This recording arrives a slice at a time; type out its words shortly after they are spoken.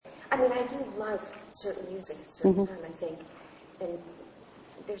mean, I do love certain music at a certain time, I think. And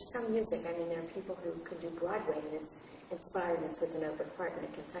there's some music, I mean, there are people who can do Broadway, and it's inspired, and it's with an open heart, and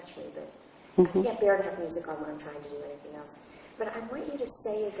it can touch me, but I can't bear to have music on when I'm trying to do anything else. But I want you to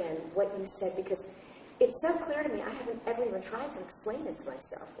say again what you said, because it's so clear to me, I haven't ever even tried to explain it to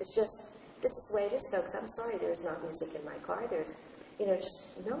myself. It's just, this is the way it is, folks. I'm sorry there's not music in my car. There's, just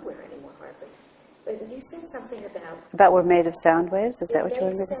nowhere anymore, hardly. But you said something about we're made of sound waves? Is that what you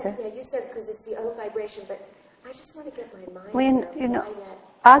wanted me to say? Yeah, you said because it's the old vibration, but I just want to get my mind Well,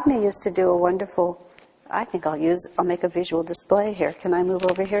 Agni used to do a wonderful, I think I'll make a visual display here. Can I move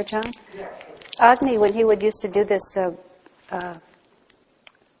over here, John? Yeah. Agni, when he used to do this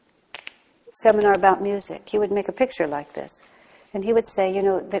seminar about music, he would make a picture like this. And he would say,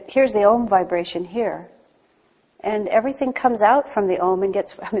 that here's the Om vibration here. And everything comes out from the Om and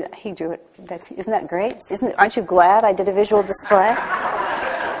gets, he drew it. Isn't that great? Aren't you glad I did a visual display?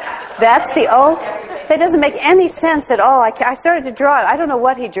 That's the Om. That doesn't make any sense at all. I started to draw it. I don't know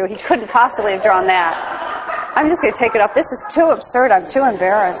what he drew. He couldn't possibly have drawn that. I'm just going to take it off. This is too absurd. I'm too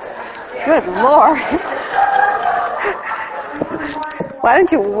embarrassed. Good Lord. Why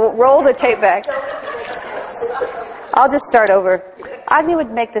don't you roll the tape back? I'll just start over. Agni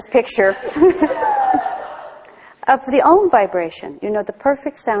would make this picture of the Om vibration. The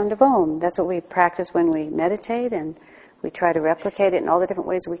perfect sound of Om. That's what we practice when we meditate, and we try to replicate it in all the different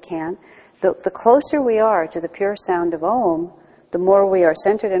ways we can. The closer we are to the pure sound of Om, the more we are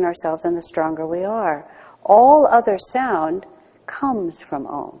centered in ourselves and the stronger we are. All other sound comes from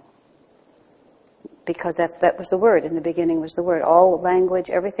Om. Because that was the word. In the beginning was the word. All language,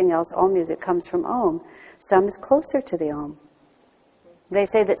 everything else, all music comes from Om. Some is closer to the Om. They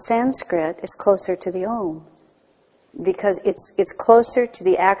say that Sanskrit is closer to the Om because it's closer to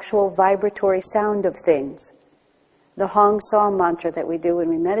the actual vibratory sound of things. The Hong Saw mantra that we do when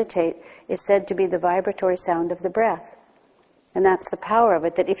we meditate is said to be the vibratory sound of the breath. And that's the power of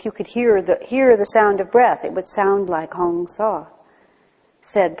it, that if you could hear the sound of breath, it would sound like Hong Saw,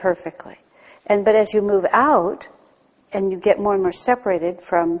 said perfectly. But as you move out and you get more and more separated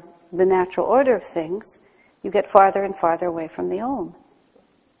from the natural order of things, you get farther and farther away from the Om.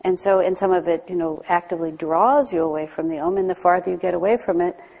 And some of it, actively draws you away from the Om, and the farther you get away from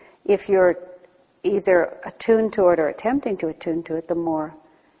it, if you're either attuned to it or attempting to attune to it, the more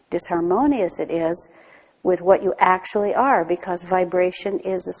disharmonious it is with what you actually are, because vibration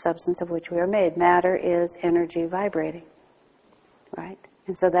is the substance of which we are made. Matter is energy vibrating, right?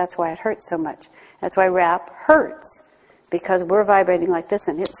 And so that's why it hurts so much. That's why rap hurts, because we're vibrating like this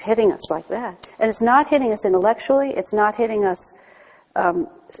and it's hitting us like that. And it's not hitting us intellectually, it's not hitting us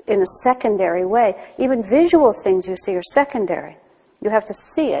in a secondary way. Even visual things you see are secondary. You have to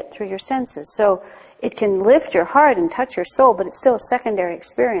see it through your senses. So it can lift your heart and touch your soul, but it's still a secondary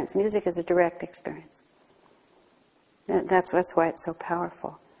experience. Music is a direct experience. That's why it's so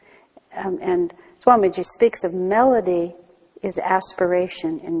powerful. And Swamiji speaks of melody is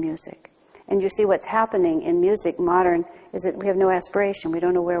aspiration in music. And you see what's happening in music, modern, is that we have no aspiration. We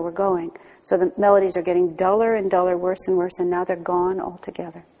don't know where we're going. So the melodies are getting duller and duller, worse and worse, and now they're gone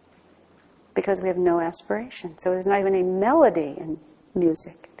altogether. Because we have no aspiration. So there's not even a melody in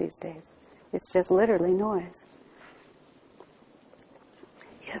music these days. It's just literally noise.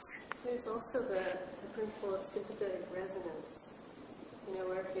 Yes? There's also the principle of sympathetic resonance.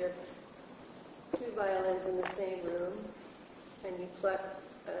 Where if you have two violins in the same room, and you pluck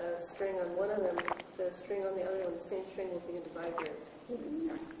a string on one of them, the string on the other one, the same string will begin to vibrate.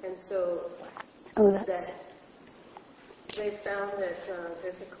 And so that they found that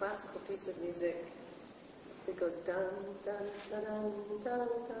there's a classical piece of music that goes dun dun dun dun dun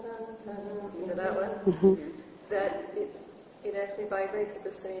dun dun. You know that one? That it actually vibrates at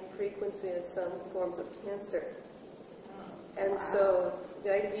the same frequency as some forms of cancer. And so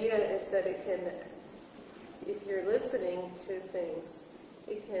the idea is that it can, if you're listening to things,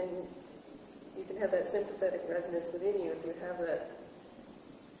 you can have that sympathetic resonance within you if you have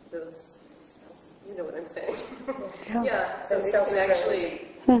those, you know what I'm saying? Yeah, so it can actually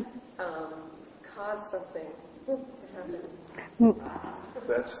cause something to happen.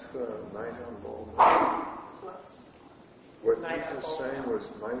 That's the night on Ball. What you were saying was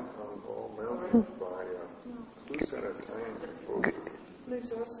Night on Ball Mountain by, who's that Italian composer?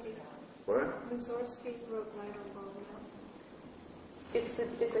 Mussorgsky. What? Mussorgsky wrote Night on Ball Mountain.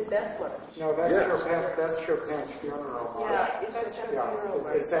 It's a death march. No, that's Chopin's funeral. Yeah, that's Chopin's funeral.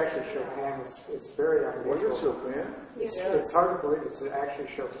 It's actually Chopin. It's very unusual. Was it Chopin? It's hard to believe it's actually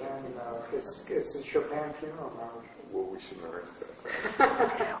Chopin. It's a Chopin funeral march. Well, we should know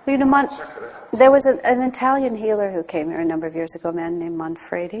that. Well, there was an Italian healer who came here a number of years ago, a man named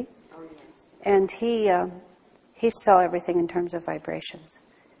Manfredi. Oh, And he saw everything in terms of vibrations.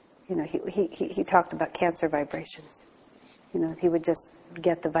 You know, he talked about cancer vibrations. You know, he would just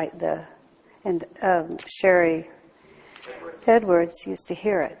get and Sherry Edwards used to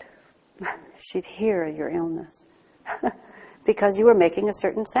hear it. She'd hear your illness because you were making a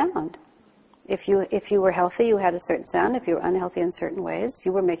certain sound. If you were healthy, you had a certain sound. If you were unhealthy in certain ways,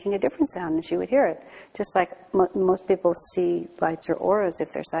 you were making a different sound, and she would hear it. Just like most people see lights or auras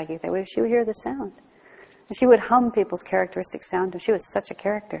if they're psychic, she would hear the sound. And she would hum people's characteristic sound, and she was such a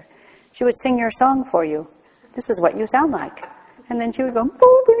character. She would sing your song for you. This is what you sound like. And then she would go,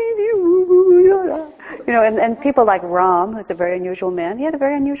 you know, and people like Ram, who's a very unusual man, he had a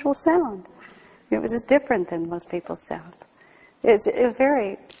very unusual sound. It was just different than most people's sound. It's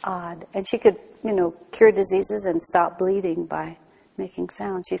very odd. And she could, you know, cure diseases and stop bleeding by making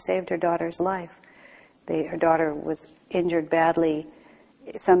sounds. She saved her daughter's life. Her daughter was injured badly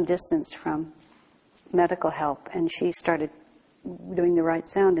some distance from medical help, and she started doing the right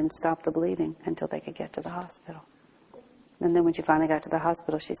sound and stopped the bleeding until they could get to the hospital. And then when she finally got to the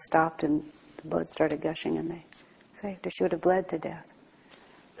hospital, she stopped and the blood started gushing and they saved her. She would have bled to death.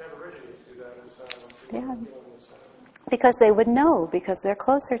 The Aborigines do that in silence. Yeah. Because they would know, because they're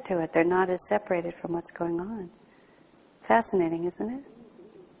closer to it. They're not as separated from what's going on. Fascinating, isn't it?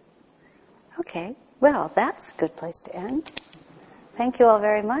 Okay. Well, that's a good place to end. Thank you all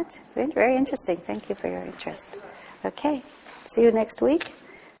very much. Very interesting. Thank you for your interest. Okay. See you next week.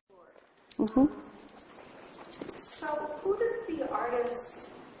 Mm-hmm. So, who does the artist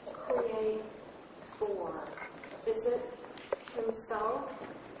create for? Is it himself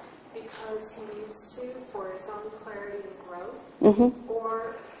because he needs to for his own clarity and growth? Mm-hmm.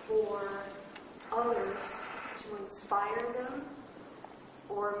 Or for others to inspire them?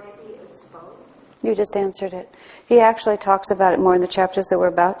 Or maybe it's both? You just answered it. He actually talks about it more in the chapters that we're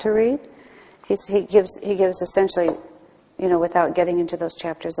about to read. He gives essentially, you know, without getting into those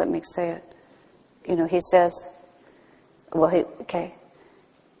chapters, let me say it. You know, he says, okay.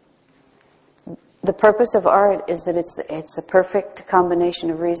 The purpose of art is that it's a perfect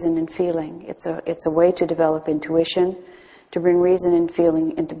combination of reason and feeling. It's a way to develop intuition, to bring reason and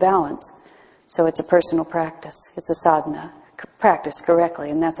feeling into balance. So it's a personal practice. It's a sadhana. Practice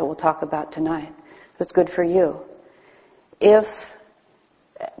correctly, and that's what we'll talk about tonight. It's good for you. If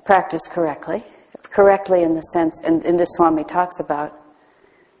practice correctly in the sense, and this Swami talks about,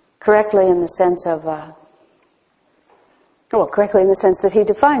 correctly in the sense of, correctly in the sense that he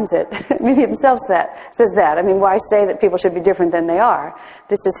defines it. I mean, he himself says that. I mean, why say that people should be different than they are?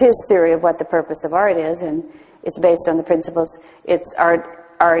 This is his theory of what the purpose of art is, and it's based on the principles. It's art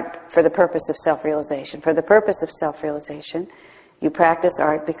for the purpose of self-realization. For the purpose of self-realization, you practice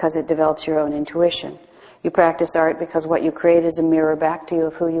art because it develops your own intuition. You practice art because what you create is a mirror back to you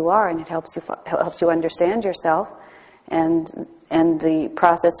of who you are, and it helps you understand yourself. And the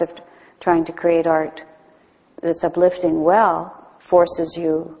process of trying to create art that's uplifting forces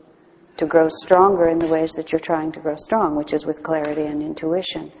you to grow stronger in the ways that you're trying to grow strong, which is with clarity and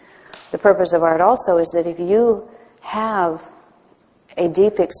intuition. The purpose of art also is that if you have a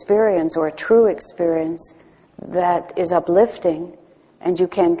deep experience or a true experience that is uplifting and you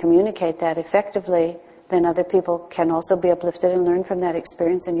can communicate that effectively, then other people can also be uplifted and learn from that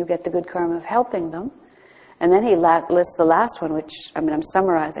experience, and you get the good karma of helping them. And then he lists the last one, which, I'm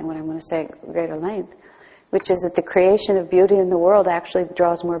summarizing what I'm going to say at greater length, which is that the creation of beauty in the world actually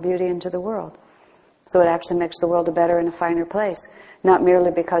draws more beauty into the world. So it actually makes the world a better and a finer place. Not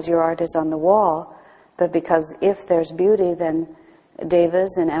merely because your art is on the wall, but because if there's beauty, then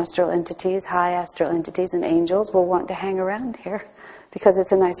devas and astral entities, high astral entities and angels will want to hang around here because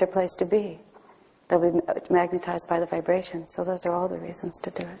it's a nicer place to be. They'll be magnetized by the vibration. So those are all the reasons to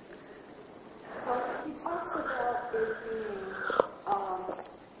do it. He talks about it being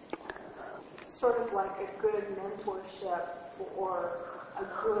sort of like a good mentorship or a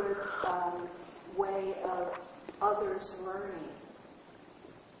good way of others learning.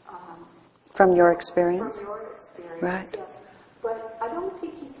 From your experience? From your experience, right. Yes. But I don't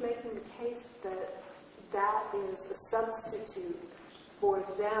think he's making the case that that is a substitute for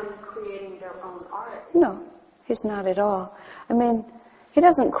them creating their own art. No, he's not at all. I mean, he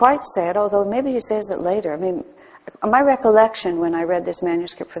doesn't quite say it, although maybe he says it later. I mean, my recollection when I read this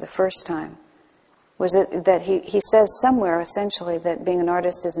manuscript for the first time was that he says somewhere, essentially, that being an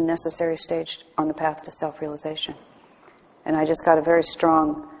artist is a necessary stage on the path to self-realization. And I just got a very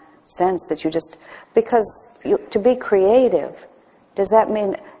strong sense that because to be creative, does that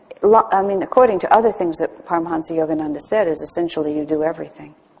mean, according to other things that Paramahansa Yogananda said, is essentially you do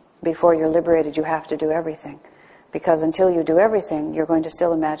everything. Before you're liberated, you have to do everything. Because until you do everything, you're going to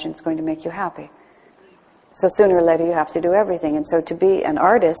still imagine it's going to make you happy. So sooner or later you have to do everything. And so to be an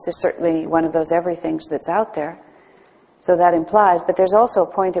artist is certainly one of those everythings that's out there. So that implies, but there's also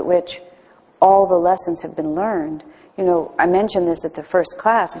a point at which all the lessons have been learned. You know, I mentioned this at the first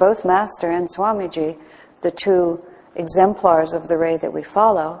class, both Master and Swamiji, the two exemplars of the ray that we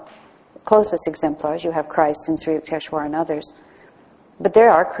follow, closest exemplars, you have Christ and Sri Yukteswar and others, but there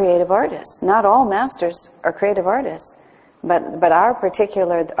are creative artists. Not all masters are creative artists, but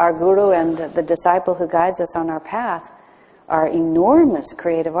our guru and the disciple who guides us on our path are enormous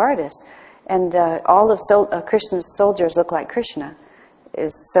creative artists. And all of Krishna's soldiers look like Krishna.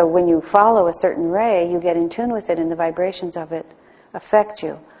 So when you follow a certain ray, you get in tune with it and the vibrations of it affect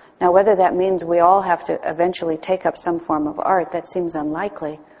you. Now whether that means we all have to eventually take up some form of art, that seems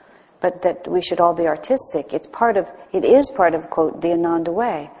unlikely. But that we should all be artistic. It is part of, quote, the Ananda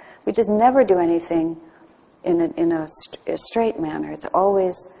way. We just never do anything in a straight manner. It's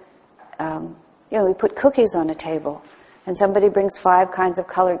always, we put cookies on a table, and somebody brings 5 kinds of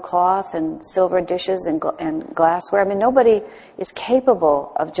colored cloth and silver dishes and glassware. I mean, nobody is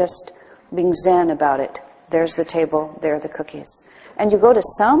capable of just being zen about it. There's the table, there are the cookies. And you go to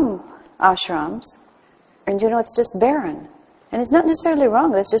some ashrams, and it's just barren. And it's not necessarily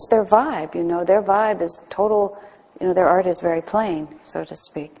wrong, that's just their vibe, their vibe is total, their art is very plain, so to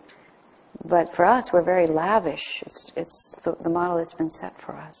speak. But for us, we're very lavish. It's the model that's been set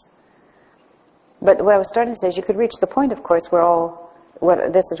for us. But what I was starting to say is you could reach the point, of course,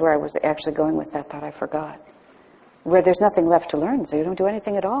 this is where I was actually going with that thought I forgot, where there's nothing left to learn, so you don't do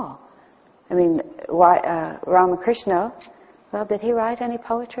anything at all. I mean, Ramakrishna, well, did he write any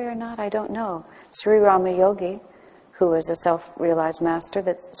poetry or not? I don't know. Sri Rama Yogi, who was a self-realized master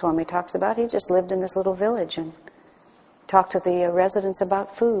that Swami talks about, he just lived in this little village and talked to the residents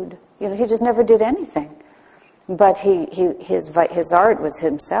about food. He just never did anything. But his art was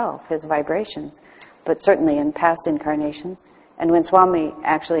himself, his vibrations, but certainly in past incarnations. And when Swami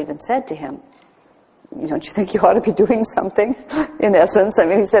actually even said to him, don't you think you ought to be doing something? In essence, I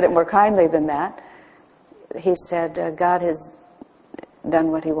mean, he said it more kindly than that. He said, God has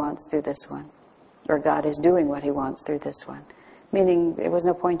done what he wants through this one. Or God is doing what he wants through this one. Meaning there was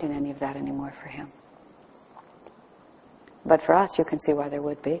no point in any of that anymore for him. But for us, you can see why there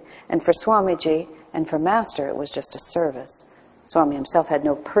would be. And for Swamiji and for Master, it was just a service. Swami himself had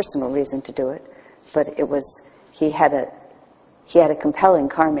no personal reason to do it, but he had a compelling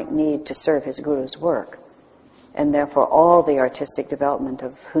karmic need to serve his guru's work. And therefore all the artistic development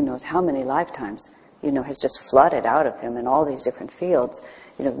of who knows how many lifetimes, has just flooded out of him in all these different fields.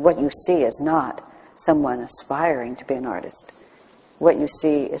 What you see is not someone aspiring to be an artist. What you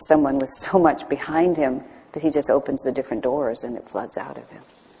see is someone with so much behind him that he just opens the different doors and it floods out of him.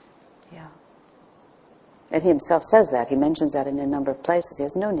 Yeah. And he himself says that. He mentions that in a number of places. He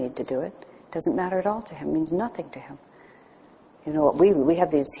has no need to do it. It doesn't matter at all to him. It means nothing to him. We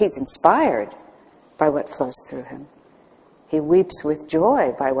have these, he's inspired by what flows through him. He weeps with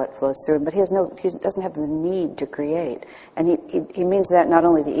joy by what flows through him, but he doesn't have the need to create. And he means that not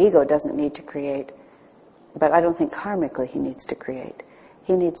only the ego doesn't need to create, but I don't think karmically he needs to create.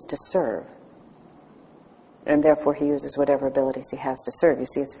 He needs to serve. And therefore he uses whatever abilities he has to serve. You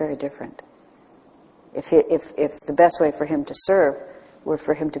see, it's very different. If the best way for him to serve were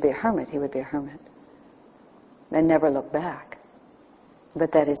for him to be a hermit, he would be a hermit. And never look back.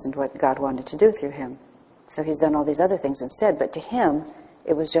 But that isn't what God wanted to do through him. So he's done all these other things instead. But to him,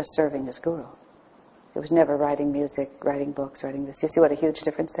 it was just serving his guru. It was never writing music, writing books, writing this. You see what a huge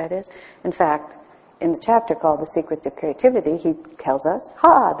difference that is? In fact, in the chapter called The Secrets of Creativity, he tells us,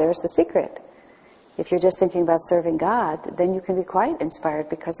 there's the secret. If you're just thinking about serving God, then you can be quite inspired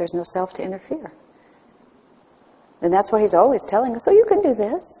because there's no self to interfere. And that's why he's always telling us, you can do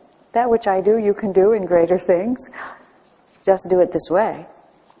this. That which I do, you can do in greater things. Just do it this way.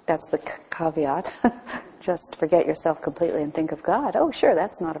 That's the caveat. Just forget yourself completely and think of God. Oh, sure,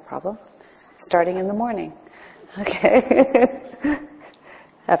 that's not a problem. Starting in the morning. Okay.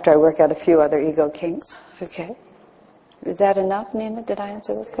 After I work out a few other ego kinks. Okay. Is that enough, Nina? Did I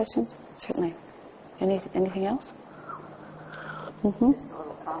answer those questions? Certainly. Anything else? Mm-hmm. Just a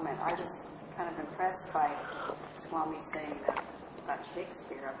little comment. I was kind of impressed by Swami saying that about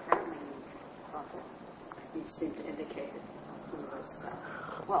Shakespeare. Apparently he seemed to indicate that he was,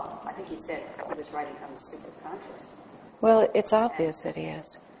 I think he said he was writing from the superconscious. Well, it's obvious that he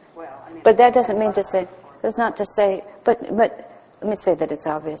is. Well, I mean, but that doesn't mean to say, that's not to say, but let me say that it's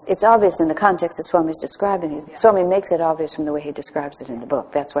obvious. It's obvious in the context that Swami's describing. Swami makes it obvious from the way he describes it in the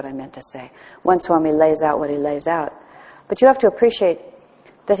book. That's what I meant to say. Once Swami lays out what he lays out. But you have to appreciate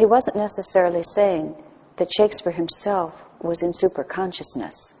that he wasn't necessarily saying that Shakespeare himself was in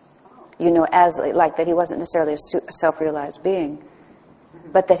superconsciousness. As like that he wasn't necessarily a self-realized being,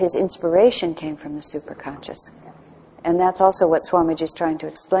 but that his inspiration came from the superconscious. And that's also what Swamiji is trying to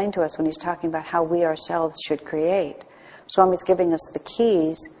explain to us when he's talking about how we ourselves should create. Swami's giving us the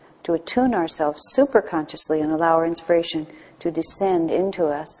keys to attune ourselves superconsciously and allow our inspiration to descend into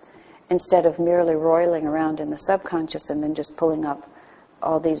us instead of merely roiling around in the subconscious and then just pulling up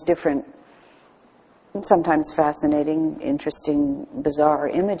all these different, sometimes fascinating, interesting, bizarre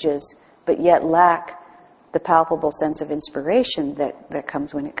images, but yet lack the palpable sense of inspiration that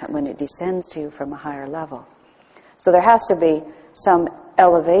comes when it descends to you from a higher level. So there has to be some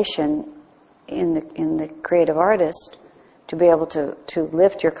elevation in the creative artist to be able to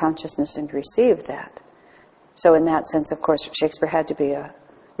lift your consciousness and receive that. So in that sense, of course, Shakespeare had to be a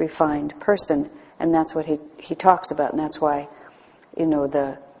refined person, and that's what he talks about, and that's why,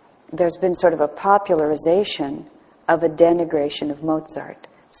 there's been sort of a popularization of a denigration of Mozart,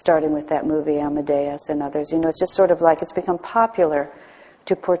 starting with that movie Amadeus and others. It's just sort of like it's become popular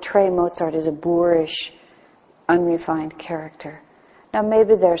to portray Mozart as a boorish, unrefined character. Now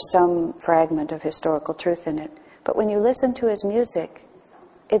maybe there's some fragment of historical truth in it, but when you listen to his music,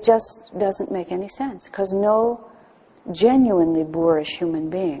 it just doesn't make any sense, because no genuinely boorish human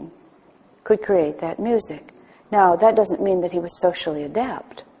being could create that music. Now, that doesn't mean that he was socially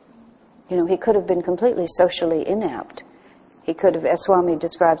adept. He could have been completely socially inept. He could have, as Swami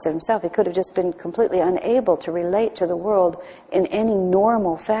describes it himself, he could have just been completely unable to relate to the world in any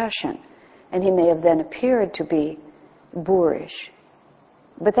normal fashion. And he may have then appeared to be boorish.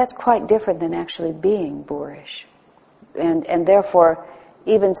 But that's quite different than actually being boorish. And therefore,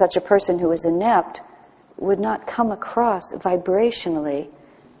 even such a person who is inept would not come across vibrationally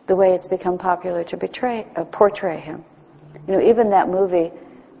the way it's become popular to portray him. Even that movie,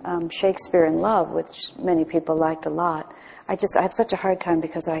 Shakespeare in Love, which many people liked a lot, I have such a hard time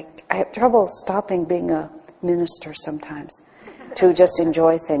because I have trouble stopping being a minister sometimes to just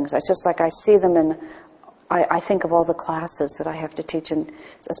enjoy things. It's just like I see them and I think of all the classes that I have to teach, and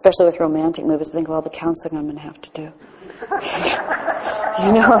especially with romantic movies, I think of all the counseling I'm going to have to do.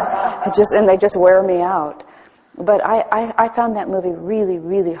 And they just wear me out. But I found that movie really,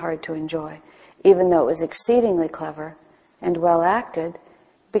 really hard to enjoy, even though it was exceedingly clever and well acted,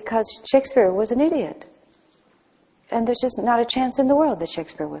 because Shakespeare was an idiot. And there's just not a chance in the world that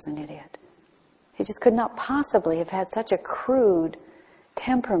Shakespeare was an idiot. He just could not possibly have had such a crude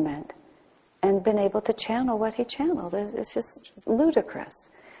temperament and been able to channel what he channeled. It's just ludicrous.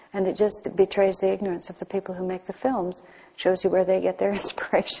 And it just betrays the ignorance of the people who make the films, shows you where they get their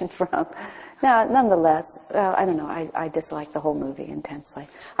inspiration from. Now, nonetheless, I don't know, I dislike the whole movie intensely.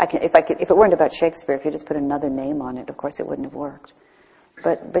 If it weren't about Shakespeare, if you just put another name on it, of course it wouldn't have worked.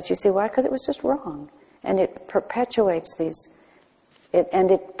 But you see why? Because it was just wrong. And it perpetuates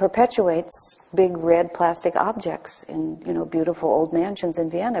it perpetuates big red plastic objects in, beautiful old mansions in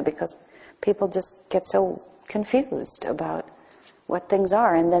Vienna, because people just get so confused about what things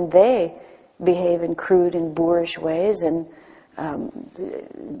are, and then they behave in crude and boorish ways and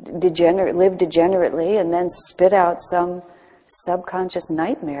live degenerately, and then spit out some subconscious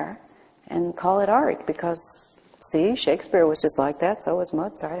nightmare and call it art, because see, Shakespeare was just like that, so was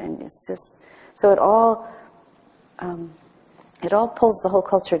Mozart, and it's just so it all pulls the whole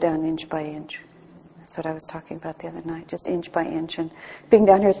culture down inch by inch. That's what I was talking about the other night, just inch by inch, and being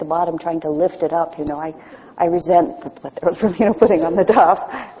down here at the bottom trying to lift it up. I resent what they're putting on the top.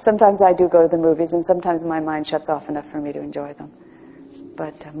 Sometimes I do go to the movies, and sometimes my mind shuts off enough for me to enjoy them.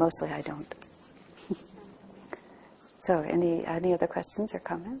 But mostly I don't. So, any other questions or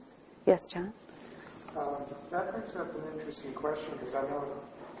comments? Yes, John? That brings up an interesting question, because I know,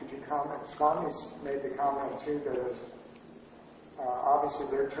 could you comment? Swami's made the comment too that is, obviously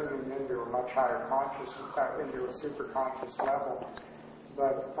they're tuning into a much higher consciousness, into a super conscious level.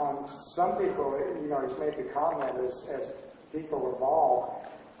 But some people, he's made the comment as people evolve,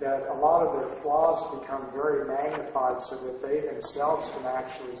 that a lot of their flaws become very magnified so that they themselves can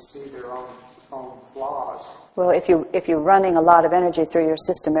actually see their own flaws. Well, if you're running a lot of energy through your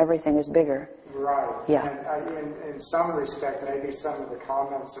system, everything is bigger. Right. Yeah. And in some respect, maybe some of the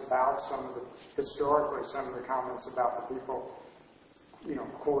comments about historically, some of the comments about the people,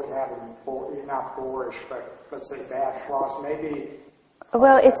 quote, having, not boorish, but let's say bad flaws, maybe.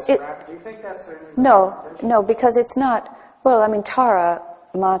 Well, do you think that's no, because it's not. Well, I mean, Tara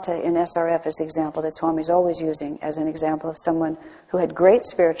Mata in SRF is the example that Swami's always using as an example of someone who had great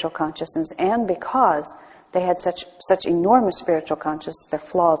spiritual consciousness, and because they had such enormous spiritual consciousness, their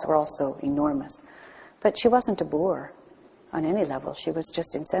flaws were also enormous. But she wasn't a bore on any level. She was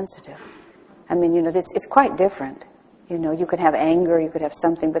just insensitive. I mean, it's quite different. You could have anger, you could have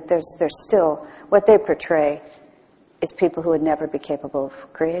something, but there's still, what they portray is people who would never be capable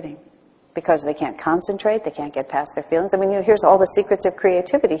of creating. Because they can't concentrate, they can't get past their feelings. I mean, here's all the secrets of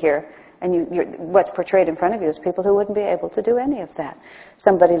creativity here. And what's portrayed in front of you is people who wouldn't be able to do any of that.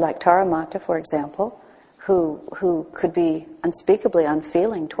 Somebody like Taramata, for example, who could be unspeakably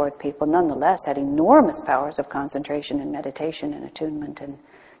unfeeling toward people, nonetheless had enormous powers of concentration and meditation and attunement and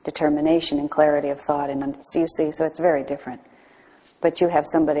determination and clarity of thought. And so you see, so it's very different. But you have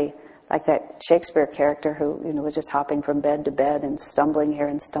somebody like that Shakespeare character who was just hopping from bed to bed and stumbling here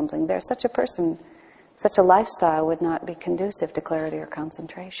and stumbling there. Such a person, such a lifestyle would not be conducive to clarity or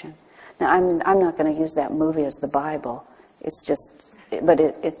concentration. Now, I'm not going to use that movie as the Bible. It's just, but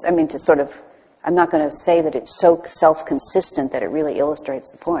it's, I mean, to sort of, I'm not going to say that it's so self-consistent that it really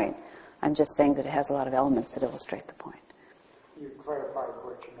illustrates the point. I'm just saying that it has a lot of elements that illustrate the point. You clarified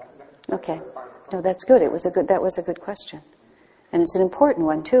what you meant. Okay. No, that's good. That was a good question. And it's an important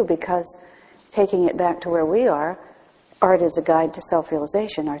one, too, because taking it back to where we are, art is a guide to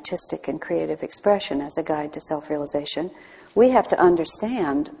self-realization, artistic and creative expression as a guide to self-realization. We have to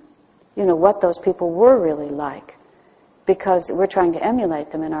understand, what those people were really like, because we're trying to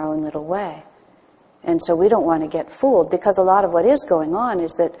emulate them in our own little way. And so we don't want to get fooled, because a lot of what is going on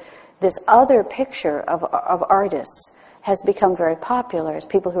is that this other picture of artists has become very popular as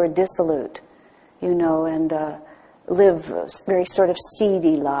people who are dissolute, and live very sort of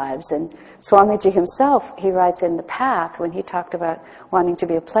seedy lives. And Swamiji himself, he writes in The Path, when he talked about wanting to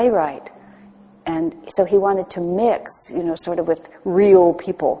be a playwright. And so he wanted to mix, sort of with real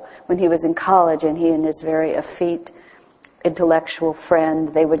people. When he was in college and he and his very effete intellectual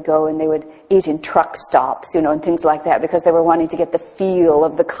friend, they would go and they would eat in truck stops, and things like that, because they were wanting to get the feel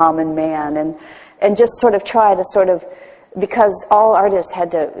of the common man and just sort of try to because all artists had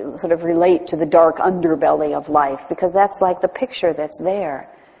to sort of relate to the dark underbelly of life, because that's like the picture that's there.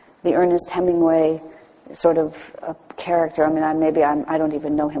 The Ernest Hemingway sort of character. I mean, I don't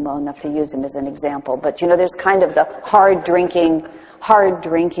even know him well enough to use him as an example, but there's kind of the hard drinking, hard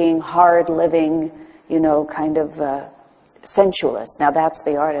living, kind of sensualist. Now that's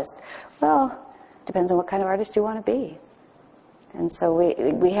the artist. Well, depends on what kind of artist you want to be. And so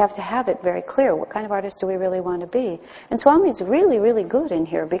we have to have it very clear. What kind of artist do we really want to be? And Swami's really, really good in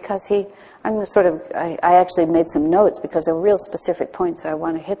here, because I actually made some notes because they were real specific points, so I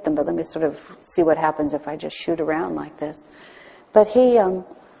want to hit them, but let me sort of see what happens if I just shoot around like this. But he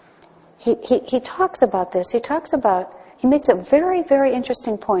talks about this. He makes a very, very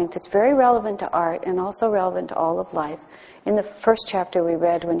interesting point that's very relevant to art and also relevant to all of life. In the first chapter we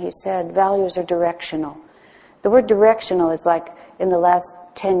read, when he said values are directional. The word directional is like, in the last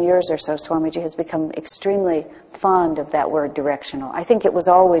 10 years or so, Swamiji has become extremely fond of that word directional. I think it was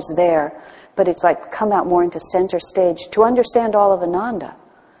always there, but it's like come out more into center stage to understand all of Ananda.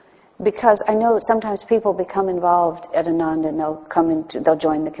 Because I know sometimes people become involved at Ananda and they'll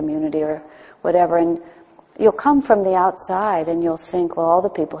join the community or whatever, and you'll come from the outside and you'll think, well, all the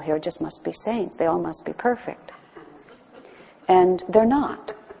people here just must be saints. They all must be perfect. And they're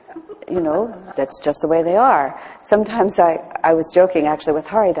not. That's just the way they are. Sometimes I was joking actually with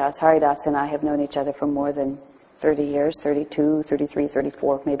Haridas. Haridas and I have known each other for more than 30 years, 32, 33,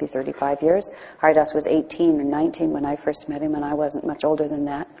 34, maybe 35 years. Haridas was 18 or 19 when I first met him, and I wasn't much older than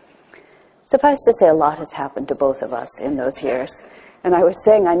that. Suffice to say, a lot has happened to both of us in those years. And I was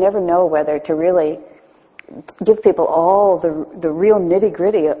saying I never know whether to really give people all the real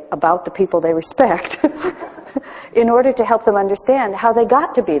nitty-gritty about the people they respect in order to help them understand how they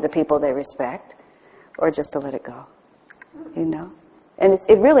got to be the people they respect, or just to let it go, And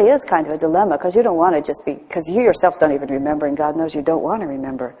it really is kind of a dilemma, because you don't want to just be, because you yourself don't even remember, and God knows you don't want to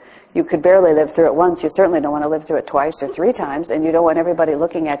remember. You could barely live through it once. You certainly don't want to live through it twice or 3 times, and you don't want everybody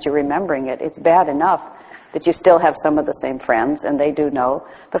looking at you remembering it. It's bad enough that you still have some of the same friends, and they do know.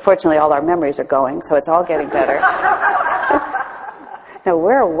 But fortunately, all our memories are going, so it's all getting better. Now,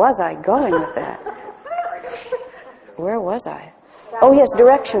 where was I going with that? Where was I? Oh, yes,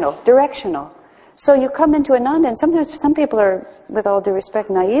 directional. So you come into Ananda, and sometimes some people are, with all due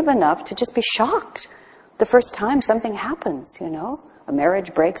respect, naive enough to just be shocked the first time something happens, A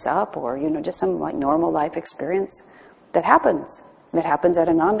marriage breaks up, or, just some like normal life experience that happens. That happens at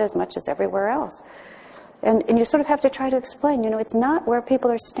Ananda as much as everywhere else. And you sort of have to try to explain, it's not where people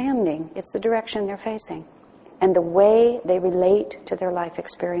are standing, it's the direction they're facing. And the way they relate to their life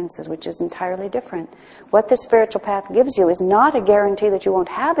experiences, which is entirely different. What the spiritual path gives you is not a guarantee that you won't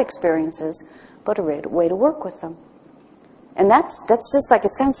have experiences, but a way to work with them. And that's just like,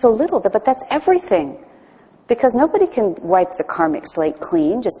 it sounds so little, but that's everything. Because nobody can wipe the karmic slate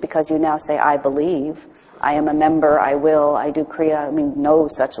clean just because you now say, I believe, I am a member, I will, I do Kriya. I mean, no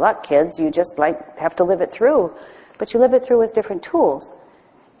such luck, kids. You just have to live it through. But you live it through with different tools.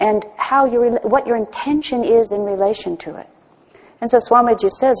 And what your intention is in relation to it. And so Swamiji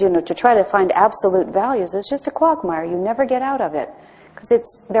says, to try to find absolute values is just a quagmire. You never get out of it.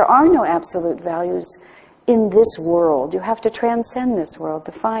 Because there are no absolute values in this world. You have to transcend this world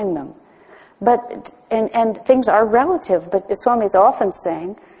to find them. But and things are relative, but Swami is often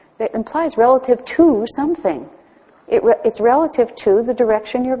saying that implies relative to something. It's relative to the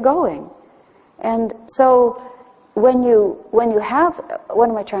direction you're going. And so when you have, what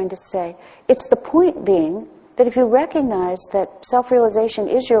am I trying to say? It's the point being that if you recognize that self-realization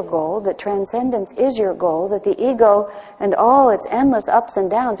is your goal, that transcendence is your goal, that the ego and all its endless ups and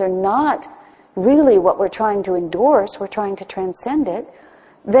downs are not really what we're trying to endorse, we're trying to transcend it,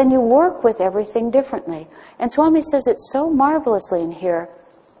 then you work with everything differently. And Swami says it so marvelously in here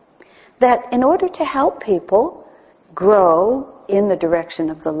that in order to help people grow in the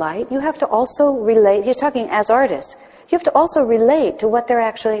direction of the light, you have to also relate, he's talking as artists, you have to also relate to what they're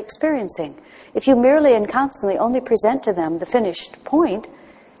actually experiencing. If you merely and constantly only present to them the finished point,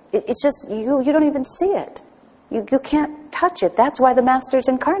 it's just, you don't even see it. You can't touch it. That's why the masters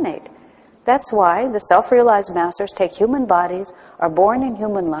incarnate. That's why the self-realized masters take human bodies, are born in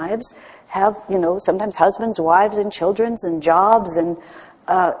human lives, have, sometimes husbands, wives, and children, and jobs, and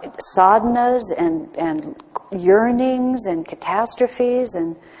sadhanas, and yearnings, and catastrophes,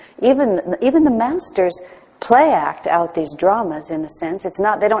 and even the masters play act out these dramas in a sense. It's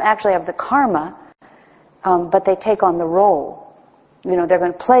not, they don't actually have the karma, but they take on the role. They're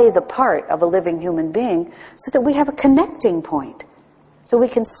going to play the part of a living human being so that we have a connecting point. So we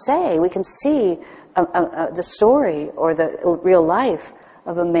can see the story or the real life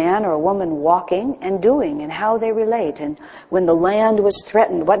of a man or a woman walking and doing and how they relate. And when the land was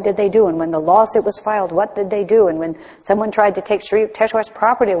threatened, what did they do? And when the lawsuit was filed, what did they do? And when someone tried to take Sri Teshwar's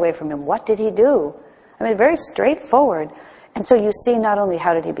property away from him, what did he do? I mean, very straightforward. And so you see not only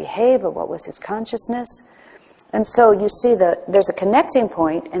how did he behave, but what was his consciousness. And so you see there's a connecting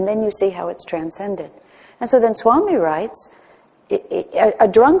point, and then you see how it's transcended. And so then Swami writes, a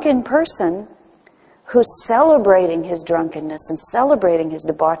drunken person who's celebrating his drunkenness and celebrating his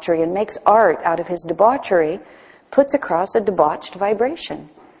debauchery and makes art out of his debauchery puts across a debauched vibration.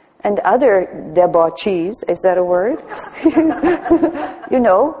 And other debauchees, is that a word?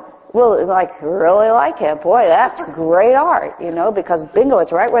 Will really like it. Boy, that's great art, because bingo,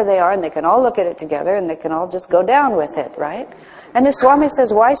 it's right where they are and they can all look at it together and they can all just go down with it, right? And the Swami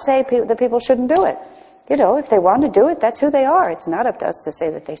says, why say that people shouldn't do it? If they want to do it, that's who they are. It's not up to us to say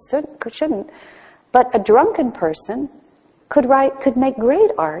that they shouldn't. But a drunken person could make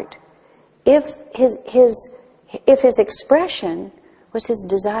great art if his expression was his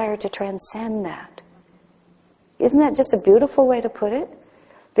desire to transcend that. Isn't that just a beautiful way to put it?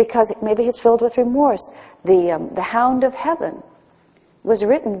 Because maybe he's filled with remorse. The Hound of Heaven was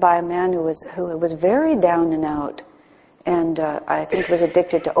written by a man who was very down and out, and I think was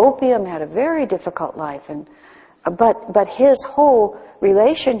addicted to opium, had a very difficult life, but his whole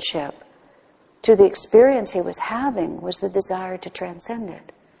relationship to the experience he was having was the desire to transcend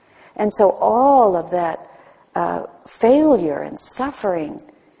it. And so all of that failure and suffering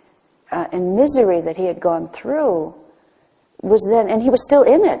and misery that he had gone through was then, and he was still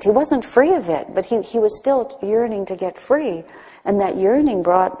in it. He wasn't free of it, but he was still yearning to get free. And that yearning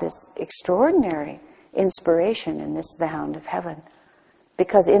brought this extraordinary inspiration in the Hound of Heaven.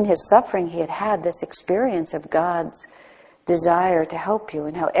 Because in his suffering he had this experience of God's desire to help you,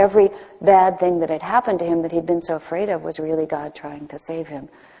 and how every bad thing that had happened to him that he'd been so afraid of was really God trying to save him.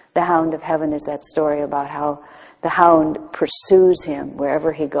 The Hound of Heaven is that story about how the hound pursues him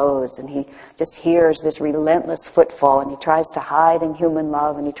wherever he goes, and he just hears this relentless footfall, and he tries to hide in human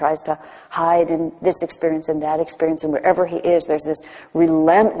love, and he tries to hide in this experience and that experience, and wherever he is, there's this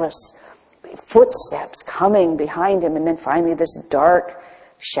relentless footsteps coming behind him, and then finally this dark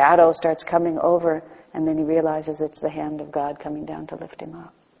shadow starts coming over, and then he realizes it's the hand of God coming down to lift him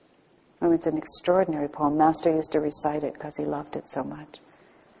up. I mean, it's an extraordinary poem. Master used to recite it because he loved it so much.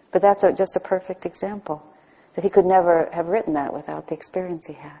 But that's just a perfect example, that he could never have written that without the experience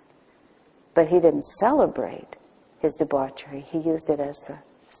he had. But he didn't celebrate his debauchery. He used it as the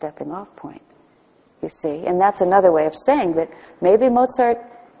stepping off point, you see. And that's another way of saying that maybe Mozart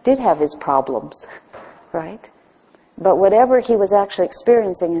did have his problems, right? But whatever he was actually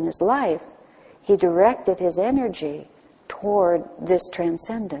experiencing in his life, he directed his energy toward this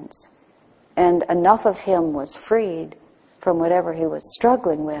transcendence. And enough of him was freed from whatever he was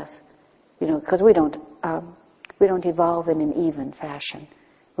struggling with, because we don't We don't evolve in an even fashion.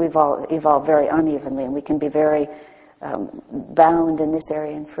 We evolve very unevenly, and we can be very bound in this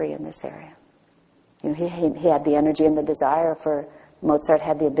area and free in this area. You know, he had the energy and the desire for, Mozart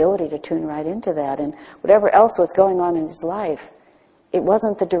had the ability to tune right into that, and whatever else was going on in his life, it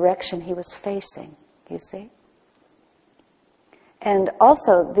wasn't the direction he was facing, you see? And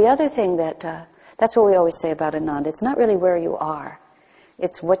also, the other thing that's what we always say about Ananda, it's not really where you are,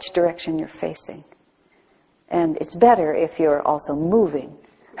 it's which direction you're facing. And it's better if you're also moving.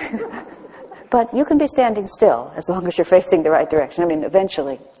 But you can be standing still as long as you're facing the right direction. I mean,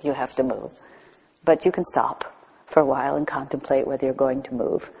 eventually you have to move. But you can stop for a while and contemplate whether you're going to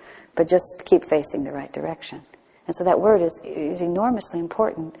move. But just keep facing the right direction. And so that word is enormously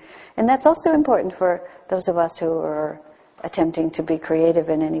important. And that's also important for those of us who are attempting to be creative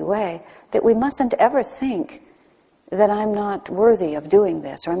in any way, that we mustn't ever think that I'm not worthy of doing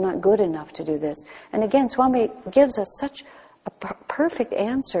this, or I'm not good enough to do this. And again, Swami gives us such a perfect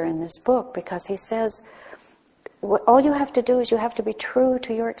answer in this book, because he says, all you have to do is you have to be true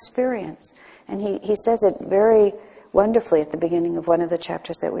to your experience. And he says it very wonderfully at the beginning of one of the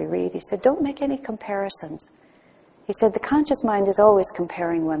chapters that we read. He said, don't make any comparisons. He said, the conscious mind is always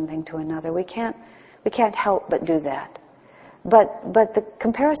comparing one thing to another. We can't help but do that. But the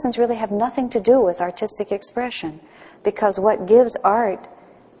comparisons really have nothing to do with artistic expression, because what gives art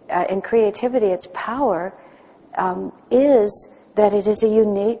and creativity its power is that it is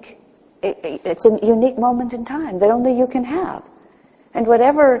it's a unique moment in time that only you can have. And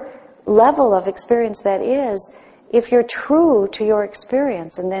whatever level of experience that is, if you're true to your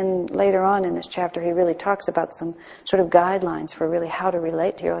experience, and then later on in this chapter he really talks about some sort of guidelines for really how to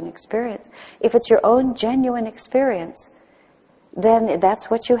relate to your own experience. If it's your own genuine experience, then that's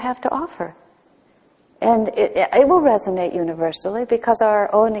what you have to offer. And it will resonate universally, because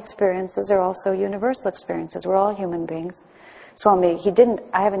our own experiences are also universal experiences. We're all human beings. Swami,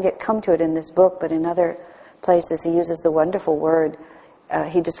 I haven't yet come to it in this book, but in other places he uses the wonderful word,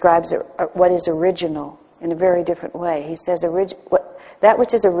 he describes what is original in a very different way. He says that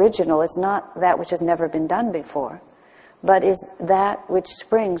which is original is not that which has never been done before, but is that which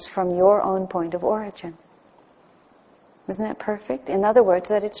springs from your own point of origin. Isn't that perfect? In other words,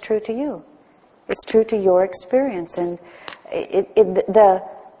 that it's true to you. It's true to your experience. And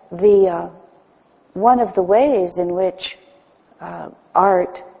one of the ways in which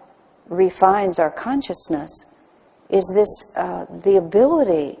art refines our consciousness is the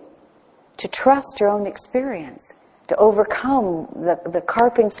ability to trust your own experience, to overcome the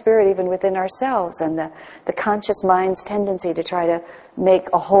carping spirit even within ourselves, and the conscious mind's tendency to try to make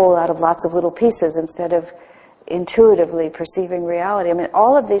a whole out of lots of little pieces instead of intuitively perceiving reality. I mean,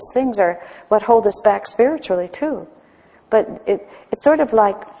 all of these things are what hold us back spiritually too. But it's sort of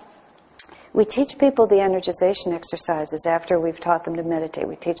like we teach people the energization exercises after we've taught them to meditate.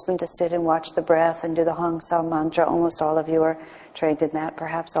 We teach them to sit and watch the breath and do the Hong Sa mantra. Almost all of you are trained in that,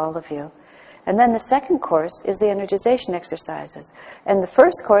 perhaps all of you. And then the second course is the energization exercises. And the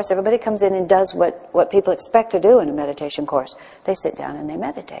first course, everybody comes in and does what people expect to do in a meditation course. They sit down and they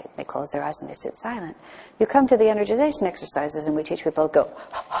meditate. They close their eyes and they sit silent. You come to the energization exercises and we teach people to go,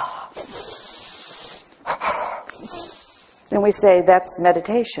 and we say that's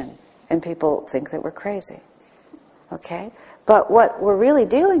meditation. And people think that we're crazy. Okay? But what we're really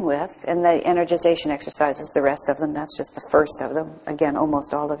dealing with in the energization exercises, the rest of them, that's just the first of them. Again,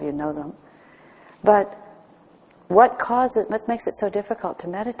 almost all of you know them. But what makes it so difficult to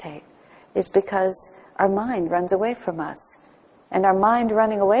meditate is because our mind runs away from us. And our mind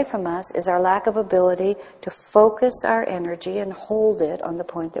running away from us is our lack of ability to focus our energy and hold it on the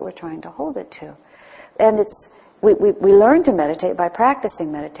point that we're trying to hold it to. And we learn to meditate by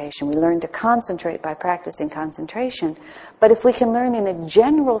practicing meditation. We learn to concentrate by practicing concentration. But if we can learn in a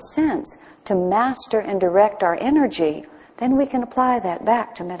general sense to master and direct our energy, then we can apply that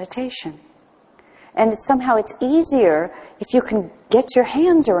back to meditation. And somehow it's easier if you can get your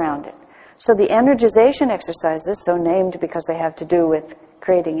hands around it. So the energization exercises, so named because they have to do with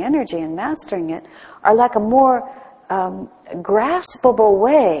creating energy and mastering it, are like a more graspable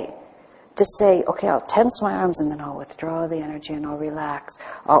way to say, okay, I'll tense my arms and then I'll withdraw the energy and I'll relax.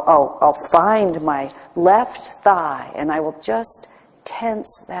 I'll find my left thigh and I will just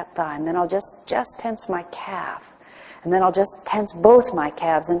tense that thigh, and then I'll just tense my calf, and then I'll just tense both my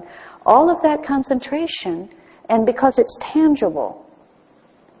calves, and all of that concentration, and because it's tangible,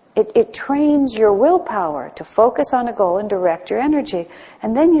 it trains your willpower to focus on a goal and direct your energy.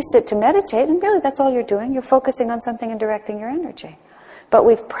 And then you sit to meditate, and really that's all you're doing. You're focusing on something and directing your energy. but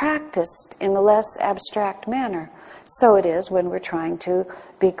we've practiced in a less abstract manner. So it is when we're trying to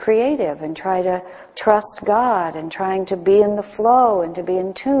be creative and try to trust God and trying to be in the flow and to be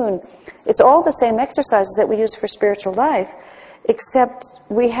in tune. It's all the same exercises that we use for spiritual life, except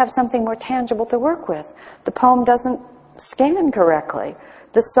we have something more tangible to work with. The poem doesn't scan correctly.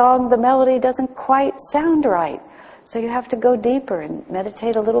 The song, the melody doesn't quite sound right. So you have to go deeper and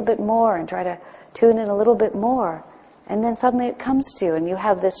meditate a little bit more and try to tune in a little bit more. And then suddenly it comes to you and you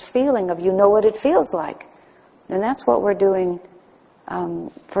have this feeling of you know what it feels like. And that's what we're doing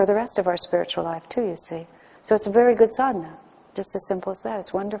for the rest of our spiritual life too, you see. So it's a very good sadhana. Just as simple as that.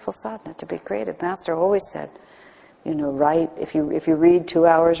 It's wonderful sadhana to be creative. Master always said, write, if you read 2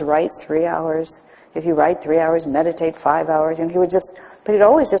 hours, write 3 hours. If you write 3 hours, meditate 5 hours. And but he'd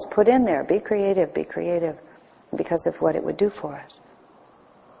always just put in there, be creative, because of what it would do for us.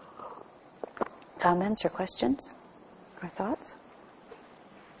 Comments or questions or thoughts?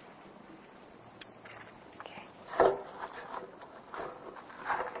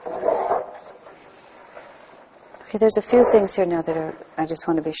 Okay, there's a few things here now that I just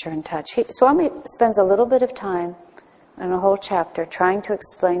want to be sure and touch. Swami spends a little bit of time in a whole chapter trying to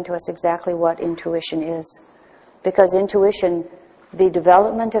explain to us exactly what intuition is. Because intuition, the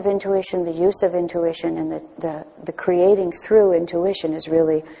development of intuition, the use of intuition, and the creating through intuition is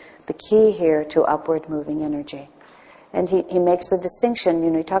really the key here to upward moving energy. And he makes the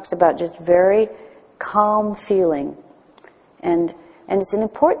distinction, he talks about just very calm feeling. And it's an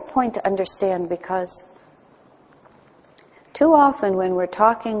important point to understand because too often when we're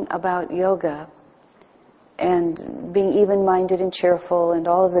talking about yoga and being even-minded and cheerful and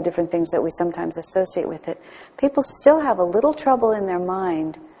all of the different things that we sometimes associate with it, people still have a little trouble in their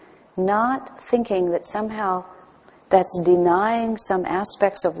mind not thinking that somehow that's denying some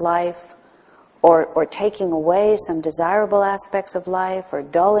aspects of life or taking away some desirable aspects of life or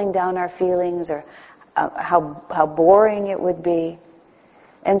dulling down our feelings or how boring it would be.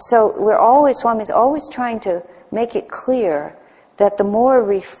 And so Swami's always trying to make it clear that the more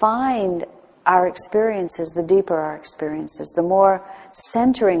refined our experiences, the deeper our experiences. The more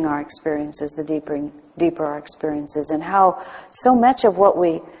centering our experiences, the deeper our experiences. And how so much of what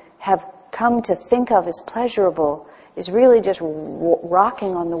we have come to think of as pleasurable is really just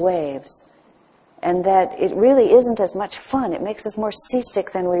rocking on the waves. And that it really isn't as much fun. It makes us more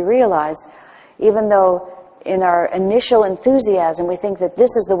seasick than we realize, even though in our initial enthusiasm we think that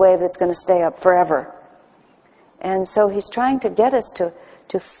this is the wave that's going to stay up forever. And so he's trying to get us to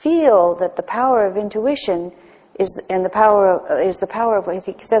feel that the power of intuition is the power of what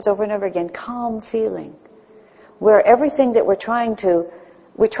he says over and over again, calm feeling, where everything that we're trying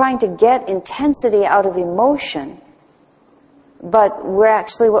to get intensity out of emotion, but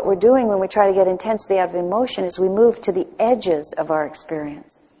what we're doing when we try to get intensity out of emotion is we move to the edges of our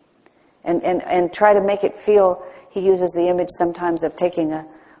experience and try to make it feel. He uses the image sometimes of taking a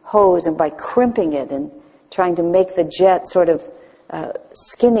hose and by crimping it and trying to make the jet sort of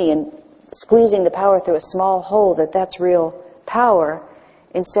skinny and squeezing the power through a small hole, that's real power,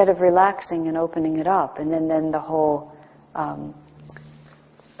 instead of relaxing and opening it up. And then the whole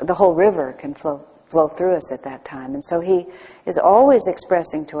river can flow through us at that time. And so he is always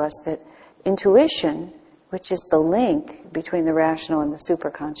expressing to us that intuition, which is the link between the rational and the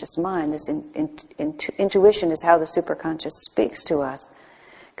superconscious mind, this intuition is how the superconscious speaks to us,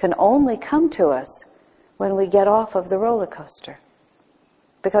 can only come to us when we get off of the roller coaster.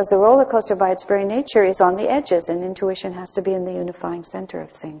 Because the roller coaster by its very nature is on the edges, and intuition has to be in the unifying center of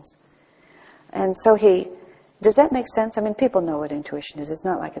things. And so does that make sense? I mean, people know what intuition is. It's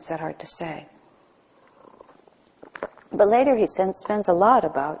not like it's that hard to say. But later he spends a lot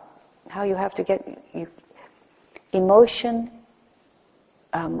about how you have to get... Emotion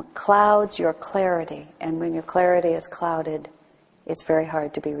clouds your clarity, and when your clarity is clouded, it's very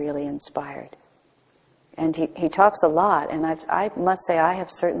hard to be really inspired. And he talks a lot, and I must say I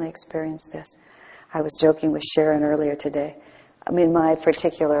have certainly experienced this. I was joking with Sharon earlier today. I mean, my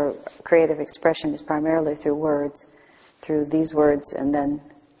particular creative expression is primarily through words, through these words, and then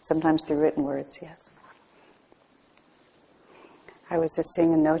sometimes through written words, yes. I was just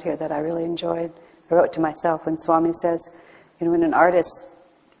seeing a note here that I really enjoyed. I wrote to myself when Swami says, when an artist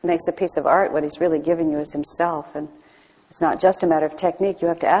makes a piece of art, what he's really giving you is himself. And it's not just a matter of technique. You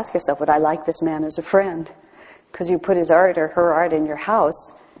have to ask yourself, would I like this man as a friend? Because you put his art or her art in your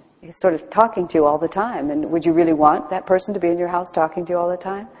house, he's sort of talking to you all the time. And would you really want that person to be in your house talking to you all the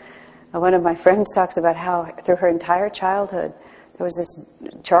time? One of my friends talks about how through her entire childhood, There was this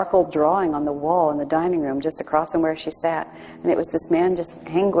charcoal drawing on the wall in the dining room just across from where she sat. And it was this man just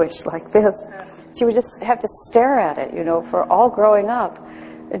anguished like this. She would just have to stare at it, for all growing up.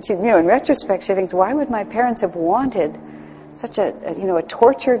 And she, in retrospect, she thinks, why would my parents have wanted such a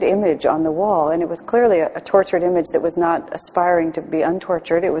tortured image on the wall? And it was clearly a tortured image that was not aspiring to be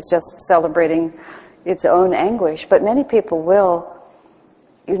untortured. It was just celebrating its own anguish. But many people will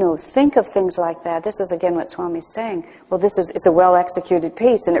think of things like that. This is again what Swami's saying. Well, it's a well-executed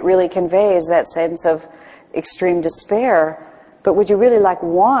piece, and it really conveys that sense of extreme despair. But would you really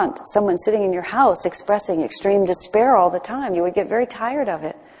want someone sitting in your house expressing extreme despair all the time? You would get very tired of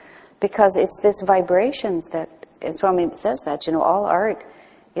it, because it's this vibrations that, and Swami says that, all art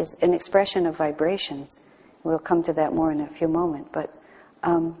is an expression of vibrations. We'll come to that more in a few moments. But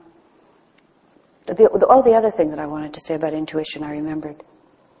the other thing that I wanted to say about intuition, I remembered,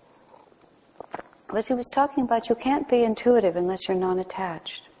 was he was talking about you can't be intuitive unless you're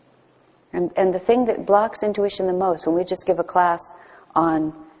non-attached. And the thing that blocks intuition the most, when we just give a class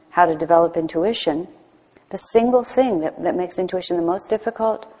on how to develop intuition, the single thing that makes intuition the most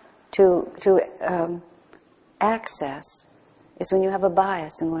difficult to access is when you have a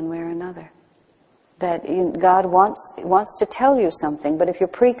bias in one way or another. That God wants to tell you something, but if you're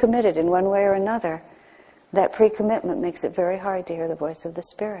pre-committed in one way or another, that pre-commitment makes it very hard to hear the voice of the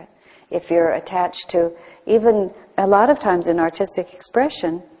Spirit. If you're attached to, even a lot of times in artistic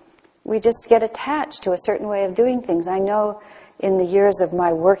expression, we just get attached to a certain way of doing things. I know in the years of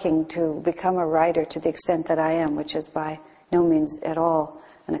my working to become a writer to the extent that I am, which is by no means at all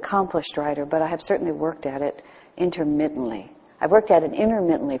an accomplished writer, but I have certainly worked at it intermittently. I've worked at it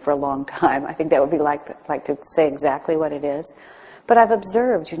intermittently for a long time. I think that would be like to say exactly what it is. But I've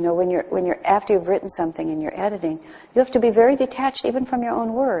observed, when you're after you've written something and you're editing, you have to be very detached even from your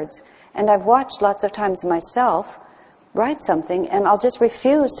own words. And I've watched lots of times myself write something, and I'll just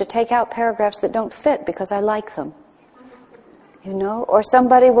refuse to take out paragraphs that don't fit because I like them. Or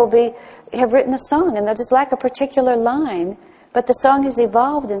somebody will have written a song and they'll just lack a particular line, but the song has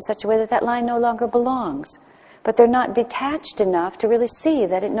evolved in such a way that line no longer belongs. But they're not detached enough to really see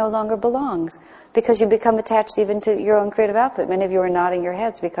that it no longer belongs, because you become attached even to your own creative output. Many of you are nodding your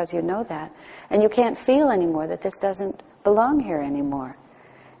heads because you know that. And you can't feel anymore that this doesn't belong here anymore.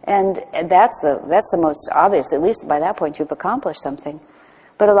 And that's the most obvious. At least by that point you've accomplished something.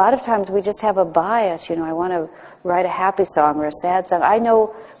 But a lot of times we just have a bias. I want to write a happy song or a sad song. I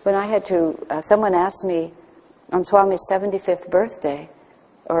know when I had to, someone asked me on Swami's 75th birthday,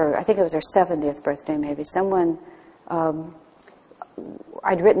 or I think it was her 70th birthday maybe,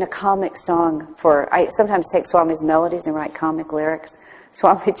 I'd written a comic song I sometimes take Swami's melodies and write comic lyrics.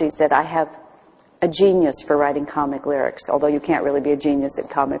 Swamiji said, I have a genius for writing comic lyrics, although you can't really be a genius at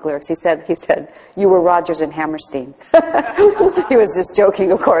comic lyrics. He said, you were Rodgers and Hammerstein. He was just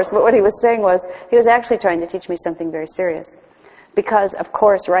joking, of course, but what he was saying was, he was actually trying to teach me something very serious. Because, of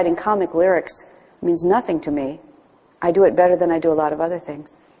course, writing comic lyrics means nothing to me. I do it better than I do a lot of other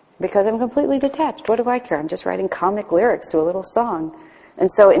things. Because I'm completely detached. What do I care? I'm just writing comic lyrics to a little song.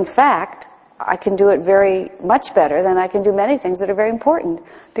 And so, in fact, I can do it very much better than I can do many things that are very important,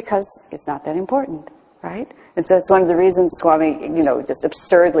 because it's not that important, right? And so it's one of the reasons Swami, just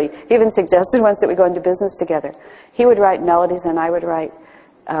absurdly, he even suggested once that we go into business together. He would write melodies and I would write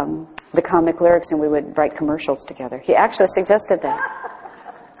the comic lyrics, and we would write commercials together. He actually suggested that.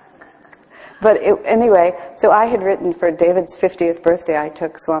 But anyway, so I had written for David's 50th birthday, I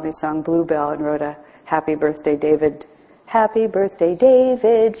took Swami's song Bluebell and wrote a Happy Birthday David, Happy Birthday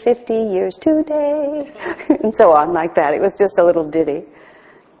David, 50 years today, and so on like that. It was just a little ditty.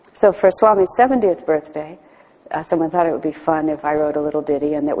 So for Swami's 70th birthday, someone thought it would be fun if I wrote a little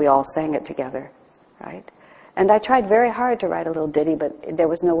ditty and that we all sang it together, right? And I tried very hard to write a little ditty, but there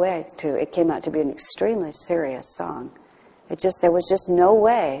was no way to. It came out to be an extremely serious song. There was just no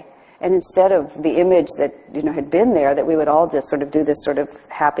way. And instead of the image that, had been there, that we would all just sort of do this sort of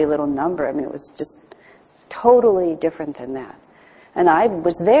happy little number, it was just totally different than that. And I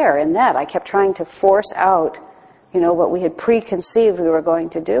was there in that. I kept trying to force out, what we had preconceived we were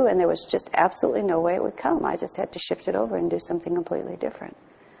going to do, and there was just absolutely no way it would come. I just had to shift it over and do something completely different.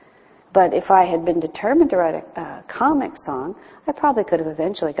 But if I had been determined to write a comic song, I probably could have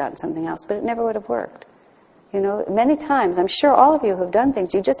eventually gotten something else, but it never would have worked. Many times, I'm sure all of you who have done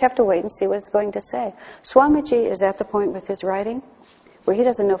things, you just have to wait and see what it's going to say. Swamiji is at the point with his writing where he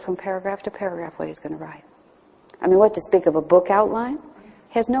doesn't know from paragraph to paragraph what he's going to write. What to speak of a book outline?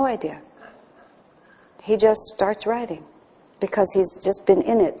 He has no idea. He just starts writing because he's just been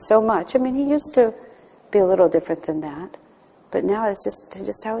in it so much. He used to be a little different than that, but now it's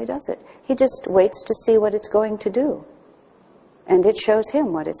just how he does it. He just waits to see what it's going to do. And it shows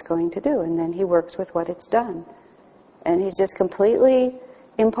him what it's going to do, and then he works with what it's done. And he's just completely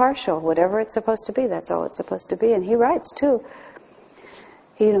impartial. Whatever it's supposed to be, that's all it's supposed to be. And he writes, too.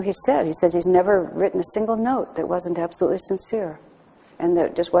 He says he's never written a single note that wasn't absolutely sincere. And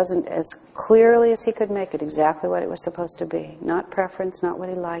that just wasn't as clearly as he could make it exactly what it was supposed to be. Not preference, not what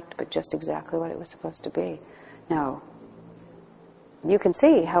he liked, but just exactly what it was supposed to be. Now, you can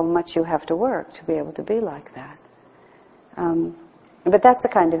see how much you have to work to be able to be like that. But that's the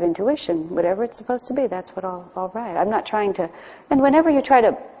kind of intuition. Whatever it's supposed to be, that's what all right. I'm not trying to... And whenever you try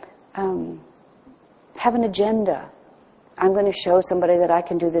to have an agenda, I'm going to show somebody that I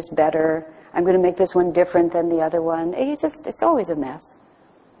can do this better, I'm going to make this one different than the other one, it's always a mess.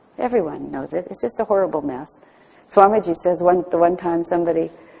 Everyone knows it. It's just a horrible mess. Swamiji says the one time somebody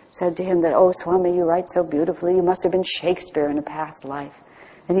said to him that, "Oh, Swami, you write so beautifully. You must have been Shakespeare in a past life."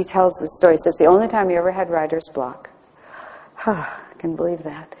 And he tells the story. He says, the only time he ever had writer's block. I can believe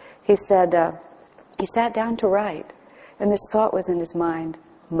that. He said, he sat down to write, and this thought was in his mind,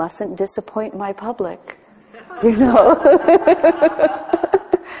 mustn't disappoint my public. You know?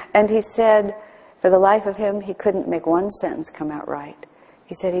 And he said, for the life of him, he couldn't make one sentence come out right.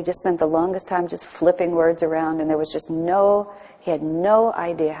 He said he just spent the longest time just flipping words around, and there was just he had no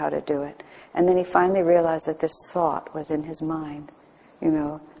idea how to do it. And then he finally realized that this thought was in his mind,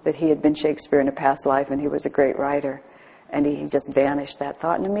 that he had been Shakespeare in a past life and he was a great writer. And he just banished that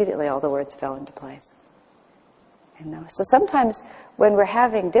thought, and immediately all the words fell into place. So sometimes when we're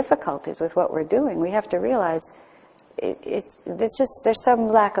having difficulties with what we're doing, we have to realize there's some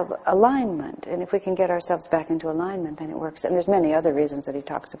lack of alignment, and if we can get ourselves back into alignment, then it works. And there's many other reasons that he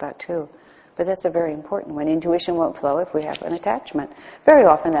talks about too, but that's a very important one. Intuition won't flow if we have an attachment. Very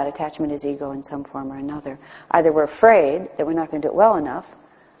often that attachment is ego in some form or another. Either we're afraid that we're not going to do it well enough,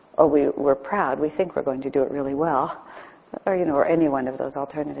 or we're proud, we think we're going to do it really well, or any one of those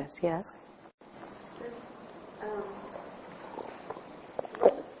alternatives. Yes?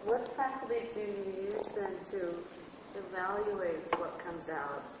 What faculty do you use then to evaluate what comes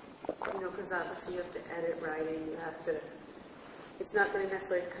out? Because obviously you have to edit writing, it's not going to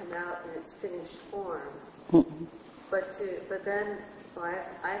necessarily come out in its finished form. Mm-hmm. But then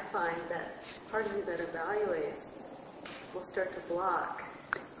I find that part of you that evaluates will start to block.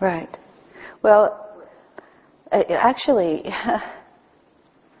 Right. Well, actually,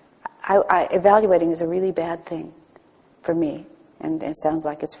 evaluating is a really bad thing for me, and it sounds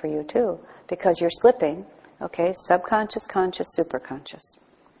like it's for you too, because you're slipping, subconscious, conscious, superconscious.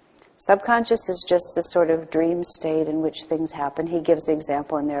 Subconscious is just the sort of dream state in which things happen. He gives the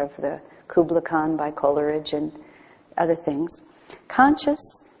example in there of the Kubla Khan by Coleridge and other things.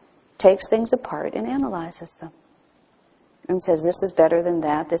 Conscious takes things apart and analyzes them and says, this is better than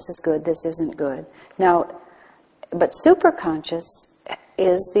that, this is good, this isn't good. Now, but superconscious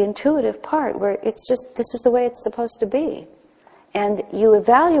is the intuitive part where it's just, this is the way it's supposed to be. And you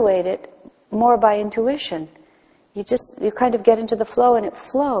evaluate it more by intuition. You kind of get into the flow and it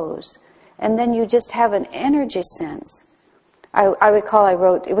flows. And then you just have an energy sense. I recall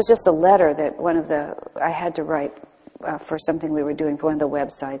it was just a letter that I had to write for something we were doing for one of the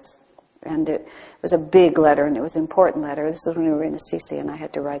websites. And it was a big letter, and it was an important letter. This was when we were in Assisi, and I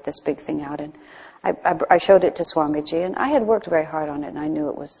had to write this big thing out. And I showed it to Swamiji, and I had worked very hard on it, and I knew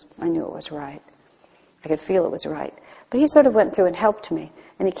it was right. I could feel it was right. But he sort of went through and helped me.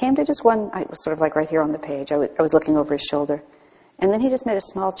 And he came to just one, it was sort of like right here on the page. I was looking over his shoulder. And then he just made a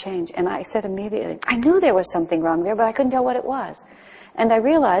small change. And I said immediately, I knew there was something wrong there, but I couldn't tell what it was. And I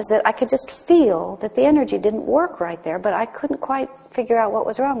realized that I could just feel that the energy didn't work right there, but I couldn't quite figure out what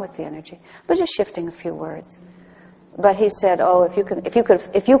was wrong with the energy. But just shifting a few words. But he said, "Oh, if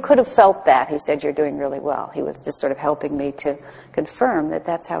you could have felt that," he said, "you're doing really well." He was just sort of helping me to confirm that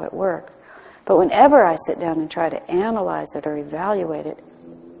that's how it worked. But whenever I sit down and try to analyze it or evaluate it,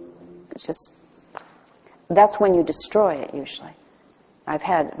 that's when you destroy it usually.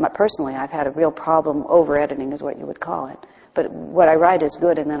 Personally, I've had a real problem over-editing is what you would call it. But what I write is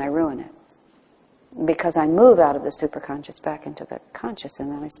good and then I ruin it. Because I move out of the superconscious back into the conscious and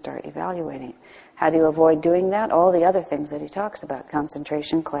then I start evaluating. How do you avoid doing that? All the other things that he talks about.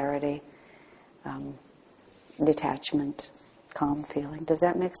 Concentration, clarity, detachment, calm feeling. Does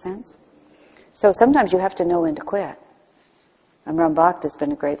that make sense? So sometimes you have to know when to quit. And Ram Bhakta has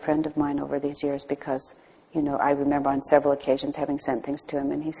been a great friend of mine over these years because, I remember on several occasions having sent things to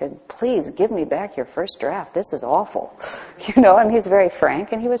him and he said, "Please give me back your first draft. This is awful." And he's very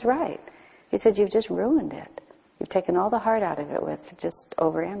frank and he was right. He said, "You've just ruined it. You've taken all the heart out of it with just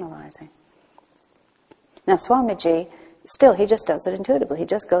overanalyzing." Now Swamiji still, he just does it intuitively. He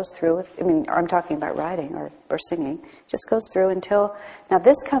just goes through with, I'm talking about writing or singing, just goes through until, now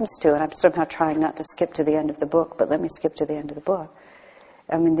this comes to, and I'm somehow trying not to skip to the end of the book, but let me skip to the end of the book.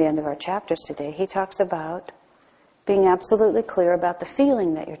 The end of our chapters today. He talks about being absolutely clear about the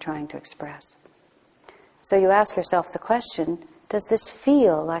feeling that you're trying to express. So you ask yourself the question, does this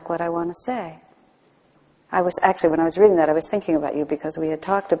feel like what I want to say? When I was reading that, I was thinking about you because we had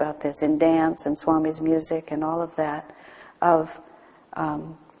talked about this in dance and Swami's music and all of that,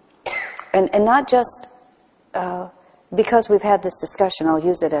 and not just because we've had this discussion. I'll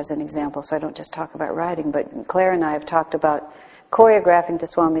use it as an example, so I don't just talk about writing. But Claire and I have talked about choreographing to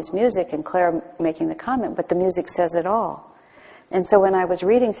Swami's music, and Claire making the comment, but the music says it all. And so when I was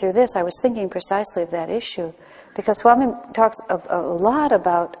reading through this, I was thinking precisely of that issue, because Swami talks a lot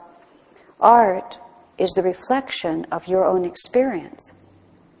about art is the reflection of your own experience.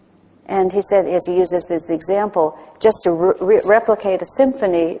 And he said, as he uses this example, just to replicate a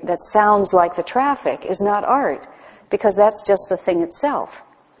symphony that sounds like the traffic is not art, because that's just the thing itself.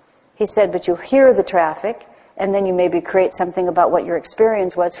 He said, but you hear the traffic, and then you maybe create something about what your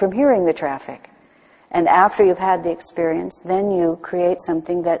experience was from hearing the traffic. And after you've had the experience, then you create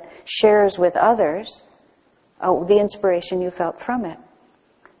something that shares with others the inspiration you felt from it.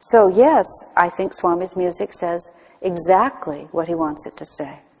 So yes, I think Swami's music says exactly what he wants it to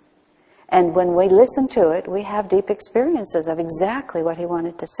say. And when we listen to it, we have deep experiences of exactly what he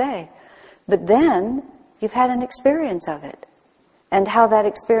wanted to say. But then, you've had an experience of it. And how that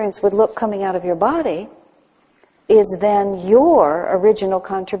experience would look coming out of your body is then your original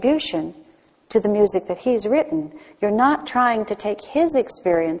contribution to the music that he's written. You're not trying to take his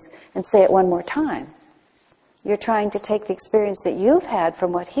experience and say it one more time. You're trying to take the experience that you've had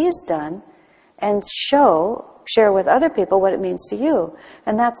from what he's done and share with other people what it means to you.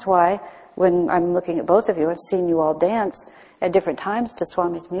 And that's why when I'm looking at both of you, I've seen you all dance at different times to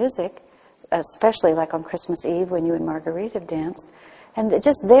Swami's music, especially like on Christmas Eve when you and Marguerite have danced. And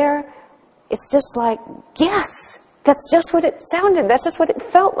just there, it's just like, yes, that's just what it sounded, that's just what it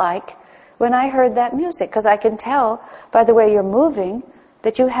felt like when I heard that music. Because I can tell by the way you're moving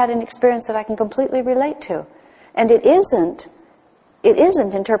that you had an experience that I can completely relate to. And it isn't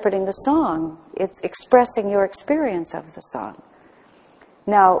interpreting the song, it's expressing your experience of the song.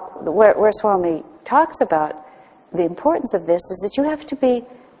 Now, where Swami talks about the importance of this is that you have to be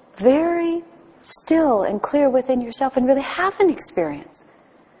very still and clear within yourself and really have an experience.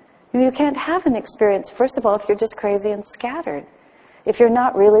 You can't have an experience, first of all, if you're just crazy and scattered. If you're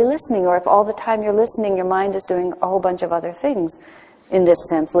not really listening, or if all the time you're listening, your mind is doing a whole bunch of other things. In this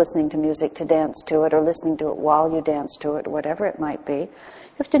sense, listening to music to dance to it, or listening to it while you dance to it, or whatever it might be. You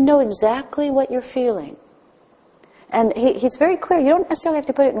have to know exactly what you're feeling. And he's very clear. You don't necessarily have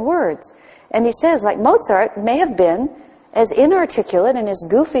to put it in words. And he says, like Mozart may have been as inarticulate and as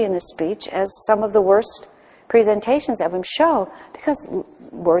goofy in his speech as some of the worst presentations of him show, because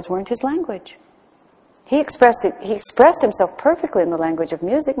words weren't his language. He expressed himself perfectly in the language of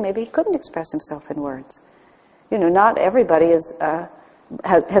music. Maybe he couldn't express himself in words. Not everybody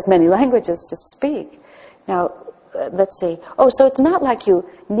has many languages to speak. Now, let's see. So it's not like you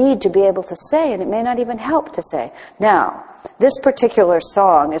need to be able to say, and it may not even help to say. Now, this particular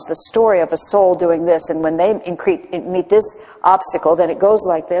song is the story of a soul doing this, and when they meet this obstacle, then it goes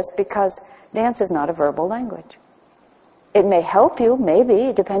like this, because dance is not a verbal language. It may help you,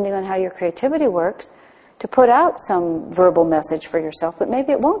 maybe, depending on how your creativity works, to put out some verbal message for yourself, but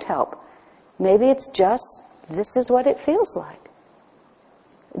maybe it won't help. Maybe it's just, this is what it feels like.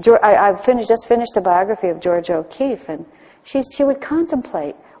 I've just finished a biography of Georgia O'Keeffe, and she would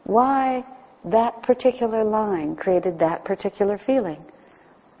contemplate why that particular line created that particular feeling.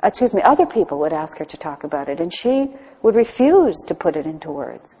 Other people would ask her to talk about it, and she would refuse to put it into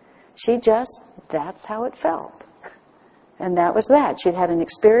words. That's how it felt. And that was that. She'd had an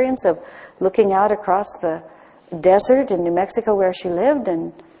experience of looking out across the desert in New Mexico where she lived,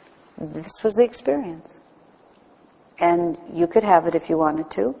 and this was the experience. And you could have it if you wanted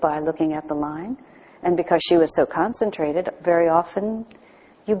to by looking at the line. And because she was so concentrated, very often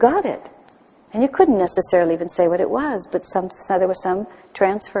you got it. And you couldn't necessarily even say what it was, but there was some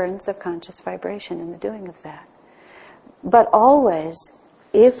transference of conscious vibration in the doing of that. But always,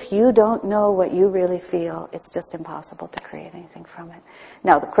 if you don't know what you really feel, it's just impossible to create anything from it.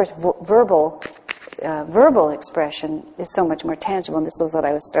 Now, of course, verbal expression is so much more tangible, and this was what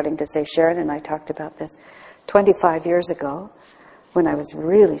I was starting to say. Sharon and I talked about this 25 years ago, when I was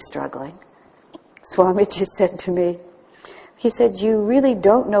really struggling. Swamiji said to me, he said, you really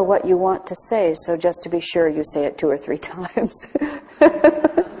don't know what you want to say, so just to be sure you say it 2 or 3 times.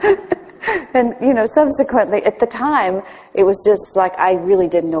 And, subsequently, at the time, it was just like I really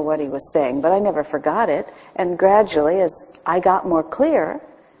didn't know what he was saying, but I never forgot it. And gradually, as I got more clear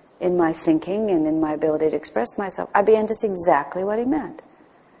in my thinking and in my ability to express myself, I began to see exactly what he meant.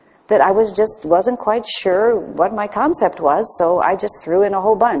 That I wasn't quite sure what my concept was, so I just threw in a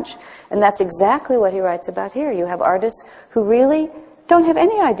whole bunch. And that's exactly what he writes about here. You have artists who really don't have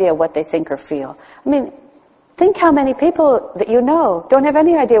any idea what they think or feel. I mean, think how many people that you know don't have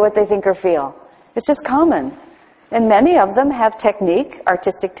any idea what they think or feel. It's just common. And many of them have technique,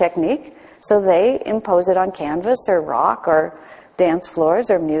 artistic technique, so they impose it on canvas or rock or dance floors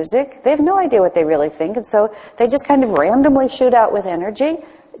or music. They have no idea what they really think, and so they just kind of randomly shoot out with energy,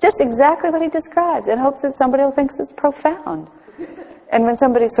 just exactly what he describes, in hopes that somebody will think it's profound. And when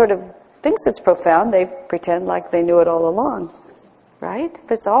somebody sort of thinks it's profound, they pretend like they knew it all along. Right?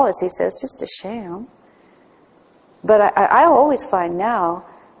 But it's all, as he says, just a sham. But I always find now,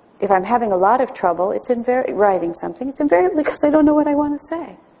 if I'm having a lot of trouble, writing something, it's invariably because I don't know what I want to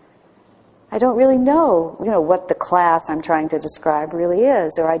say. I don't really know, what the class I'm trying to describe really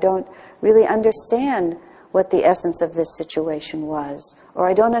is, or I don't really understand what the essence of this situation was, or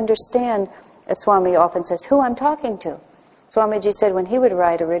I don't understand, as Swami often says, who I'm talking to. Swamiji said when he would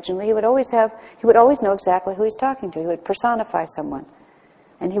write originally, he would always know exactly who he's talking to. He would personify someone,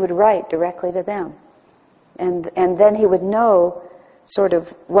 and he would write directly to them. And then he would know sort of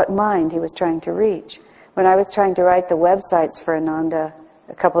what mind he was trying to reach. When I was trying to write the websites for Ananda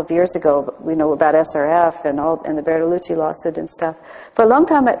a couple of years ago, about SRF and the Bertolucci lawsuit and stuff, for a long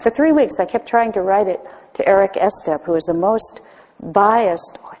time, for 3 weeks, I kept trying to write it to Eric Estep, who is the most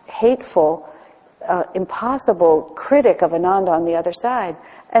biased, hateful, impossible critic of Ananda on the other side.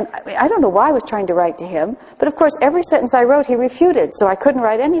 And I don't know why I was trying to write to him, but of course every sentence I wrote he refuted, so I couldn't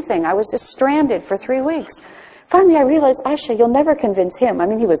write anything. I was just stranded for 3 weeks. Finally I realized, Asha, you'll never convince him. I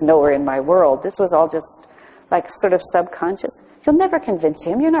mean, he was nowhere in my world. This was all just like sort of subconscious. You'll never convince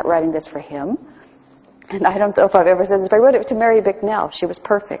him. You're not writing this for him. And I don't know if I've ever said this, but I wrote it to Mary Bicknell. She was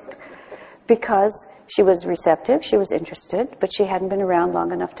perfect. Because she was receptive, she was interested, but she hadn't been around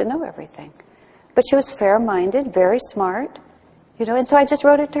long enough to know everything. But she was fair-minded, very smart, and so I just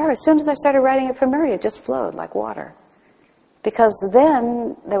wrote it to her. As soon as I started writing it for Mary, it just flowed like water. Because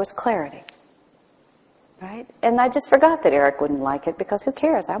then there was clarity, right? And I just forgot that Eric wouldn't like it, because who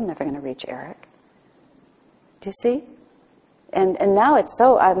cares? I'm never going to reach Eric. Do you see? And now it's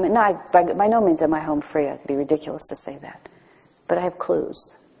so, by no means am I home free. It'd be ridiculous to say that. But I have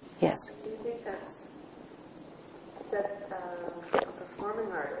clues. Yes? Do you think that a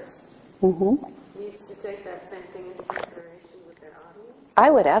performing artist needs to take that same thing into consideration with their audience?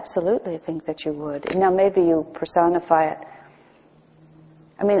 I would absolutely think that you would. Now, maybe you personify it.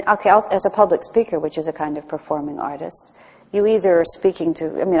 I mean, okay, as a public speaker, which is a kind of performing artist, you either are speaking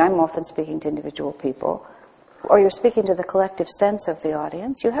to, I'm often speaking to individual people, or you're speaking to the collective sense of the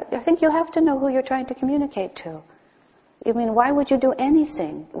audience. I think you have to know who you're trying to communicate to. I mean, why would you do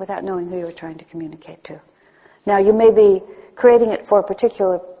anything without knowing who you're trying to communicate to? Now, you may be creating it for a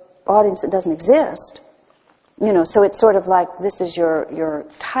particular audience that doesn't exist, so it's sort of like this is your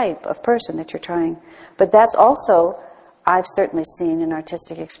type of person that you're trying. But that's also, I've certainly seen in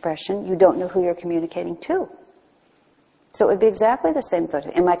artistic expression, you don't know who you're communicating to. So it would be exactly the same thought.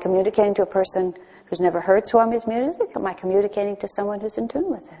 Am I communicating to a person who's never heard Swami's music? Am I communicating to someone who's in tune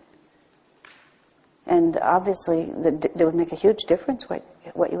with it? And obviously, that would make a huge difference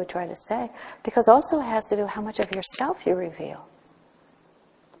what you would try to say, because also it has to do with how much of yourself you reveal.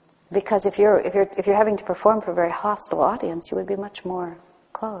 Because if you're having to perform for a very hostile audience, you would be much more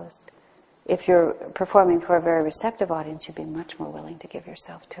closed. If you're performing for a very receptive audience, you'd be much more willing to give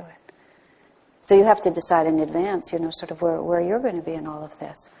yourself to it. So you have to decide in advance, sort of where you're going to be in all of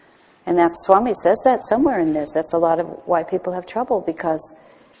this. And Swami says that somewhere in this. That's a lot of why people have trouble, because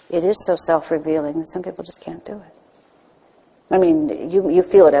it is so self-revealing that some people just can't do it. I mean, you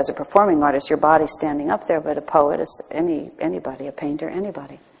feel it as a performing artist, your body's standing up there, but a poet, anybody, a painter,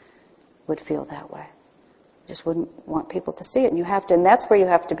 anybody would feel that way. Just wouldn't want people to see it. And that's where you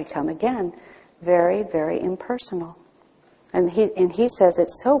have to become, again, very, very impersonal. And he says it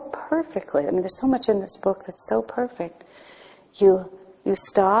so perfectly. I mean, there's so much in this book that's so perfect. You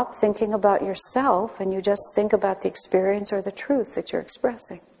stop thinking about yourself and you just think about the experience or the truth that you're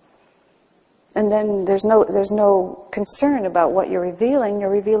expressing. And then there's no concern about what you're revealing. You're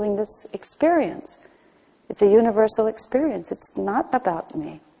revealing this experience. It's a universal experience. It's not about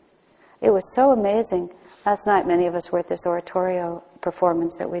me. It was so amazing. Last night, many of us were at this oratorio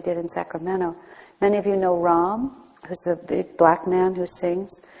performance that we did in Sacramento. Many of you know Ram, who's the big black man who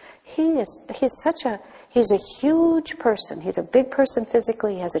sings. He's He's a huge person. He's a big person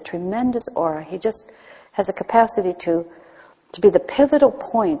physically. He has a tremendous aura. He just has a capacity to be the pivotal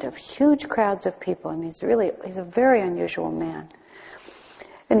point of huge crowds of people. I mean, he's a very unusual man.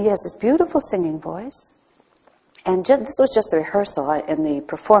 And he has this beautiful singing voice. And this was just the rehearsal. In the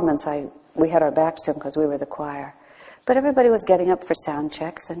performance, we had our backs to him because we were the choir. But everybody was getting up for sound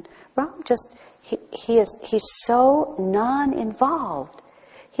checks, and Ram he's so non-involved.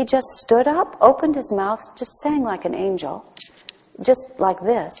 He just stood up, opened his mouth, just sang like an angel, just like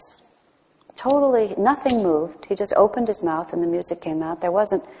this. Totally, nothing moved. He just opened his mouth and the music came out. There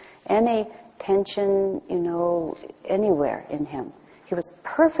wasn't any tension, anywhere in him. He was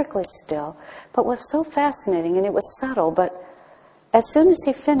perfectly still, but was so fascinating, and it was subtle, but as soon as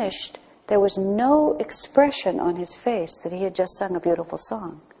he finished, there was no expression on his face that he had just sung a beautiful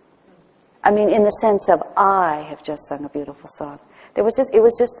song. I mean, in the sense of, I have just sung a beautiful song. It was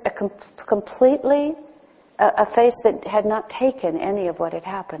just completely a face that had not taken any of what had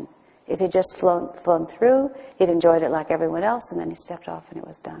happened. It had just flown through. He'd enjoyed it like everyone else, and then he stepped off and it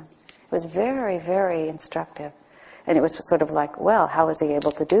was done. It was very, very instructive. And it was sort of like, well, how was he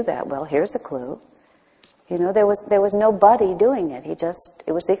able to do that? Well, here's a clue. There was nobody doing it. It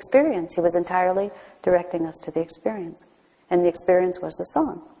was the experience. He was entirely directing us to the experience. And the experience was the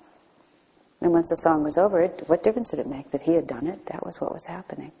song. And once the song was over, what difference did it make that he had done it? That was what was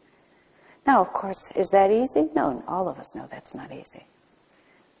happening. Now, of course, is that easy? No, all of us know that's not easy.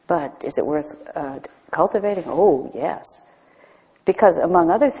 But is it worth cultivating? Oh, yes. Because, among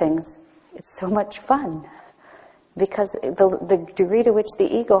other things, it's so much fun. Because the degree to which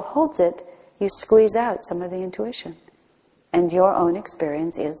the ego holds it, you squeeze out some of the intuition. And your own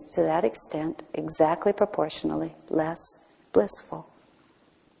experience is, to that extent, exactly proportionally less blissful.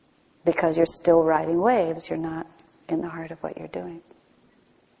 Because you're still riding waves, you're not in the heart of what you're doing.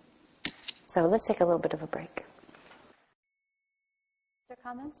 So let's take a little bit of a break. Are there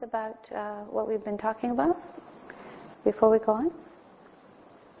comments about what we've been talking about before we go on?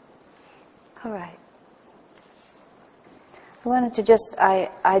 All right. I wanted to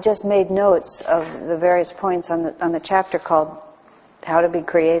I just made notes of the various points on the chapter called How to Be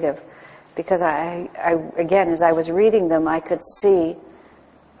Creative, because I again, as I was reading them, I could see,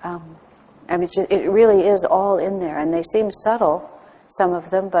 it really is all in there, and they seem subtle, some of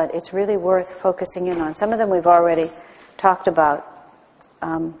them, but it's really worth focusing in on. Some of them we've already talked about.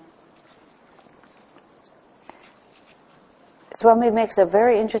 Swami makes a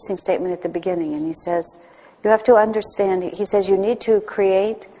very interesting statement at the beginning, and he says, you have to understand, he says you need to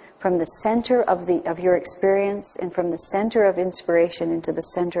create from the center of your experience and from the center of inspiration into the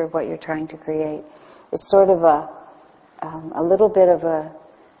center of what you're trying to create. It's sort of a little bit of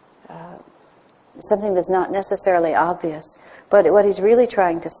something that's not necessarily obvious. But what he's really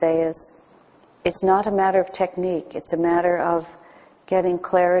trying to say is, it's not a matter of technique, it's a matter of getting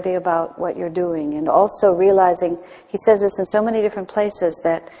clarity about what you're doing, and also realizing, he says this in so many different places,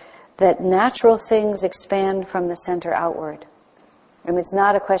 that natural things expand from the center outward. And it's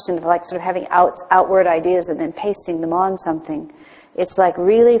not a question of like sort of having outward ideas and then pasting them on something. It's like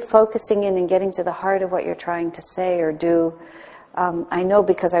really focusing in and getting to the heart of what you're trying to say or do. I know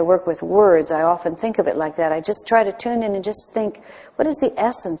because I work with words, I often think of it like that. I just try to tune in and just think, what is the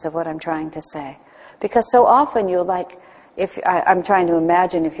essence of what I'm trying to say? Because so often I'm trying to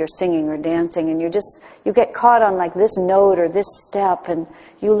imagine if you're singing or dancing and you get caught on like this note or this step and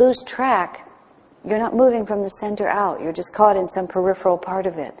you lose track. You're not moving from the center out. You're just caught in some peripheral part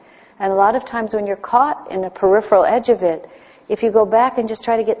of it. And a lot of times when you're caught in a peripheral edge of it, if you go back and just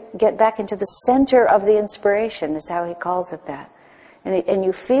try to get back into the center of the inspiration, is how he calls it that, and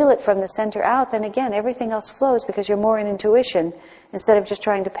you feel it from the center out, then again, everything else flows because you're more in intuition instead of just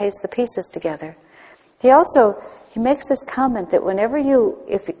trying to paste the pieces together. He makes this comment that whenever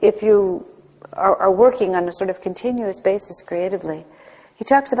if you are working on a sort of continuous basis creatively, he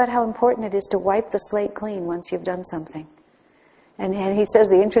talks about how important it is to wipe the slate clean once you've done something. And he says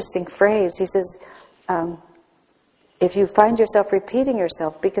the interesting phrase, he says, if you find yourself repeating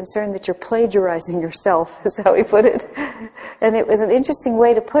yourself, be concerned that you're plagiarizing yourself, is how he put it. And it was an interesting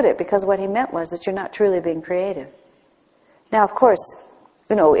way to put it, because what he meant was that you're not truly being creative. Now, of course,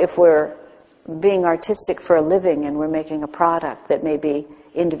 if we're being artistic for a living and we're making a product that may be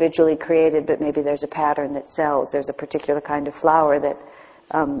individually created, but maybe there's a pattern that sells, there's a particular kind of flower that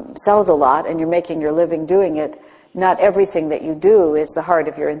sells a lot, and you're making your living doing it, not everything that you do is the heart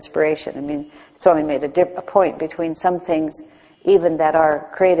of your inspiration. I mean, Swami made a point between some things, even that are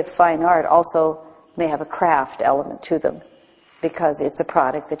creative fine art, also may have a craft element to them, because it's a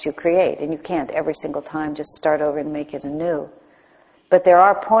product that you create, and you can't every single time just start over and make it anew. But there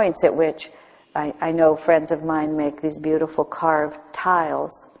are points at which I know friends of mine make these beautiful carved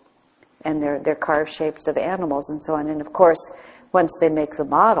tiles, and they're carved shapes of animals and so on. And of course, once they make the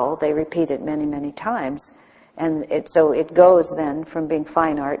model, they repeat it many, many times. And so it goes then from being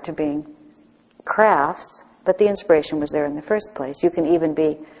fine art to being crafts, but the inspiration was there in the first place. You can even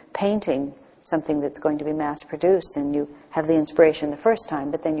be painting something that's going to be mass-produced, and you have the inspiration the first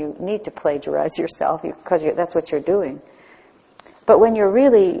time, but then you need to plagiarize yourself because that's what you're doing. But when you're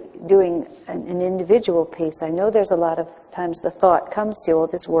really doing an individual piece, I know there's a lot of times the thought comes to you, well,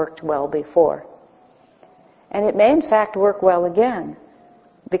 this worked well before. And it may in fact work well again,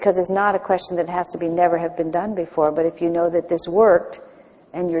 because it's not a question that has to be never have been done before, but if you know that this worked,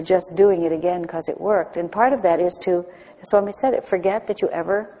 and you're just doing it again because it worked. And part of that is to, as Swami said it, forget that you've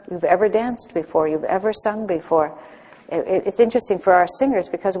ever danced before, you've ever sung before. It's interesting for our singers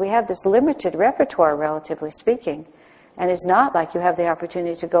because we have this limited repertoire, relatively speaking. And it's not like you have the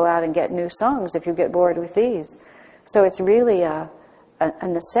opportunity to go out and get new songs if you get bored with these. So it's really a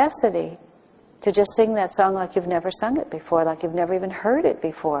necessity to just sing that song like you've never sung it before, like you've never even heard it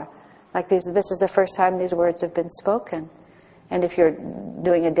before. Like this is the first time these words have been spoken. And if you're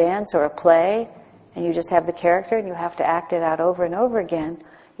doing a dance or a play, and you just have the character and you have to act it out over and over again,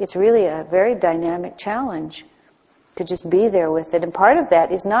 it's really a very dynamic challenge to just be there with it. And part of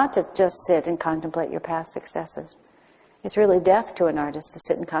that is not to just sit and contemplate your past successes. It's really death to an artist to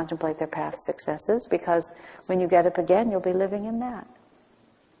sit and contemplate their past successes, because when you get up again, you'll be living in that.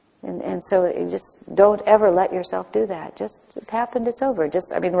 And so you just don't ever let yourself do that. Just it happened, it's over.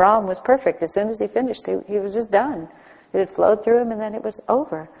 Ram was perfect. As soon as he finished, he was just done. It had flowed through him, and then it was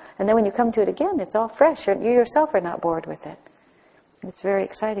over. And then when you come to it again, it's all fresh. You yourself are not bored with it. It's very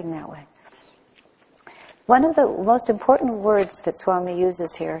exciting that way. One of the most important words that Swami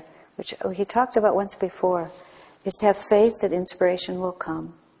uses here, which he talked about once before, is to have faith that inspiration will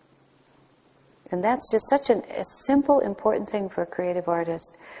come. And that's just such a simple, important thing for a creative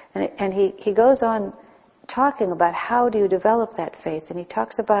artist. And he goes on talking about how do you develop that faith. And he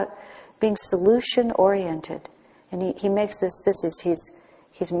talks about being solution-oriented. And he makes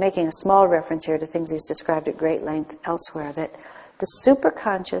he's making a small reference here to things he's described at great length elsewhere, that the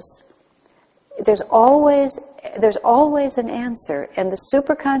superconscious, there's always an answer, and the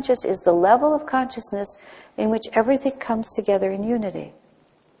superconscious is the level of consciousness in which everything comes together in unity.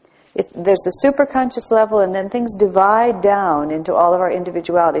 There's the superconscious level, and then things divide down into all of our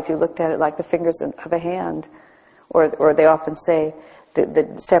individuality. If you looked at it like the fingers of a hand, or they often say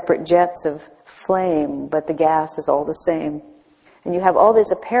the separate jets of flame, but the gas is all the same. And you have all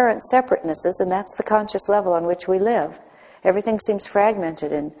these apparent separatenesses, and that's the conscious level on which we live. Everything seems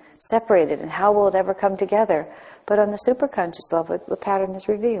fragmented and separated, and how will it ever come together? But on the superconscious level, the pattern is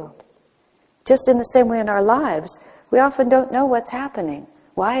revealed. Just in the same way in our lives, we often don't know what's happening.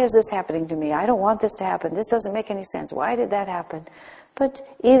 Why is this happening to me? I don't want this to happen. This doesn't make any sense. Why did that happen? But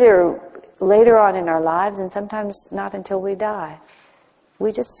either later on in our lives, and sometimes not until we die,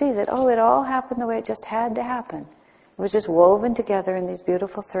 we just see that, it all happened the way it just had to happen. It was just woven together in these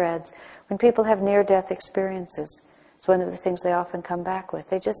beautiful threads. When people have near-death experiences, it's one of the things they often come back with.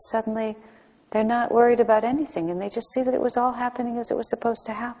 They just suddenly, they're not worried about anything, and they just see that it was all happening as it was supposed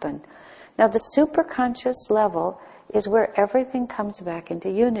to happen. Now, the superconscious level is where everything comes back into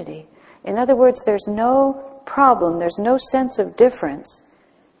unity. In other words, there's no problem, there's no sense of difference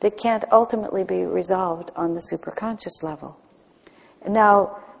that can't ultimately be resolved on the superconscious level.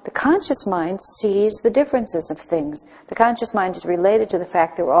 Now, the conscious mind sees the differences of things. The conscious mind is related to the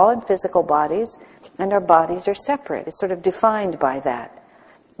fact that we're all in physical bodies, and our bodies are separate. It's sort of defined by that.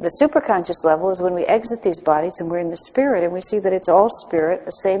 The superconscious level is when we exit these bodies and we're in the spirit, and we see that it's all spirit,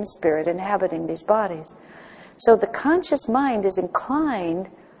 the same spirit inhabiting these bodies. So the conscious mind is inclined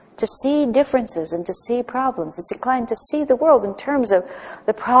to see differences and to see problems. It's inclined to see the world in terms of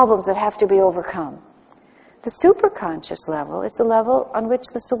the problems that have to be overcome. The superconscious level is the level on which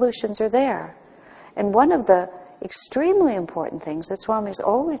the solutions are there. And one of the extremely important things that Swami is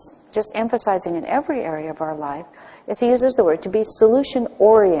always just emphasizing in every area of our life is he uses the word to be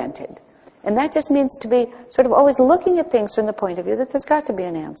solution-oriented. And that just means to be sort of always looking at things from the point of view that there's got to be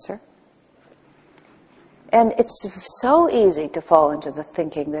an answer. And it's so easy to fall into the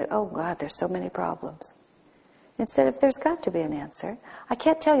thinking that, oh God, there's so many problems. Instead of there's got to be an answer. I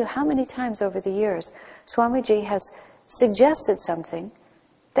can't tell you how many times over the years Swamiji has suggested something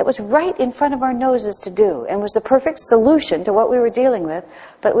that was right in front of our noses to do and was the perfect solution to what we were dealing with,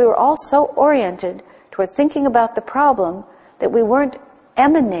 but we were all so oriented toward thinking about the problem that we weren't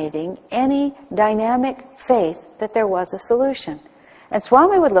emanating any dynamic faith that there was a solution. And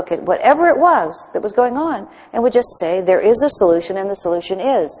Swami would look at whatever it was that was going on and would just say, there is a solution and the solution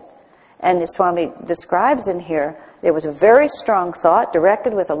is. And as Swami describes in here, there was a very strong thought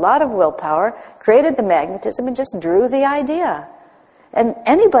directed with a lot of willpower, created the magnetism, and just drew the idea. And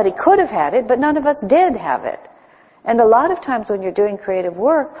anybody could have had it, but none of us did have it. And a lot of times when you're doing creative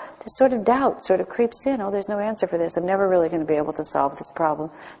work, this sort of doubt sort of creeps in. Oh, there's no answer for this. I'm never really going to be able to solve this problem.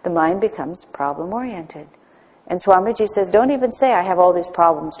 The mind becomes problem-oriented. And Swamiji says, don't even say, I have all these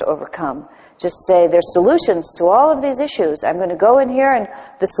problems to overcome. Just say, there's solutions to all of these issues. I'm going to go in here and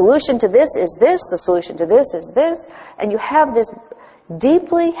the solution to this is this, the solution to this is this. And you have this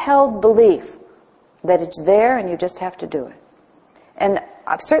deeply held belief that it's there and you just have to do it. And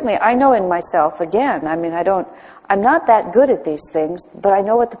certainly I know in myself, again, I mean, I'm not that good at these things, but I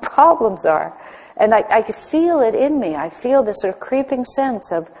know what the problems are. And I can feel it in me. I feel this sort of creeping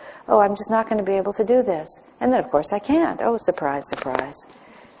sense of, oh, I'm just not going to be able to do this. And then, of course, I can't. Oh, surprise, surprise.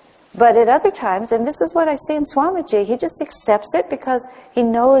 But at other times, and this is what I see in Swamiji, he just accepts it because he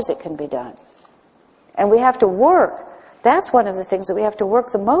knows it can be done. And we have to work. That's one of the things that we have to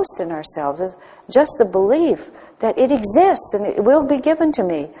work the most in ourselves, is just the belief that it exists and it will be given to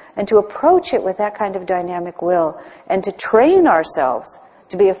me, and to approach it with that kind of dynamic will, and to train ourselves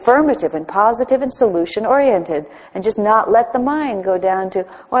to be affirmative and positive and solution-oriented, and just not let the mind go down to,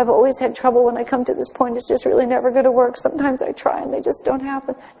 oh, I've always had trouble when I come to this point, it's just really never going to work. Sometimes I try and they just don't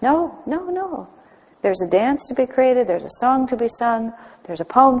happen. No, no, no. There's a dance to be created, there's a song to be sung, there's a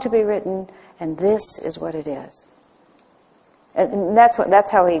poem to be written, and this is what it is. And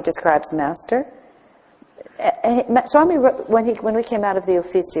that's how he describes Master. And Swami, when we came out of the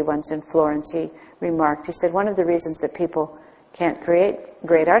Uffizi once in Florence, he remarked, he said, one of the reasons that people can't create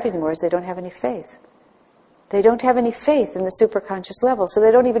great art anymore is they don't have any faith. They don't have any faith in the superconscious level, so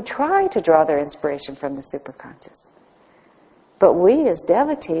they don't even try to draw their inspiration from the superconscious. But we as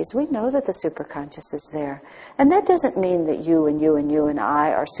devotees, we know that the superconscious is there. And that doesn't mean that you and you and you and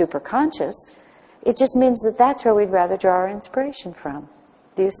I are superconscious. It just means that that's where we'd rather draw our inspiration from.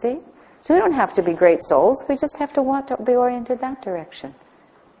 Do you see? So we don't have to be great souls. We just have to want to be oriented that direction.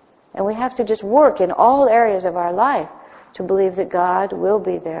 And we have to just work in all areas of our life to believe that God will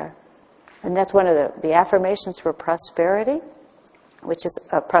be there. And that's one of the affirmations for prosperity, which is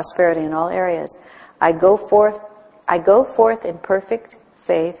prosperity in all areas. I go forth in perfect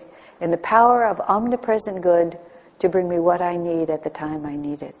faith in the power of omnipresent good to bring me what I need at the time I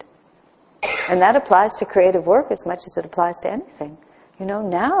need it. And that applies to creative work as much as it applies to anything. You know,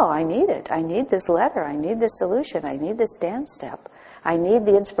 now I need it. I need this letter. I need this solution. I need this dance step. I need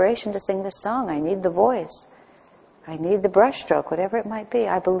the inspiration to sing this song. I need the voice. I need the brushstroke, whatever it might be.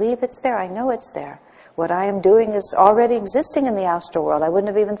 I believe it's there. I know it's there. What I am doing is already existing in the astral world. I wouldn't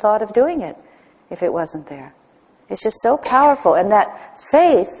have even thought of doing it if it wasn't there. It's just so powerful. And that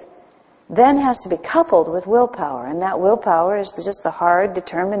faith then has to be coupled with willpower. And that willpower is just the hard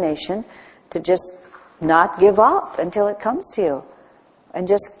determination to just not give up until it comes to you. And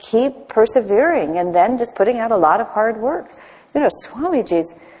just keep persevering, and then just putting out a lot of hard work. You know,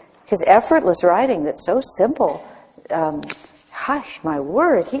 Swamiji's, his effortless writing that's so simple, hush, my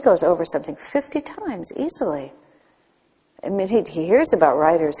word, he goes over something 50 times easily. I mean, he hears about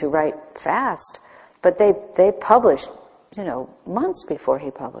writers who write fast, but they publish, you know, months before he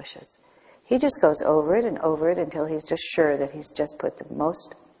publishes. He just goes over it until he's just sure that he's just put the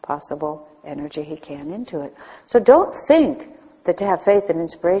most possible energy he can into it. So don't think that to have faith and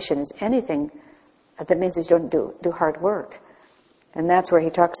inspiration is anything that means you don't do hard work. And that's where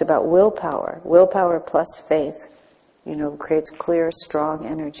he talks about willpower. Willpower plus faith, you know, creates clear, strong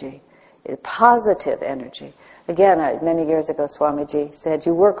energy, positive energy. Again, many years ago, Swamiji said,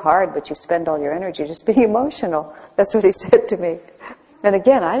 you work hard, but you spend all your energy just being emotional. That's what he said to me. And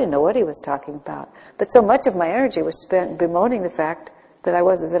again, I didn't know what he was talking about. But so much of my energy was spent bemoaning the fact that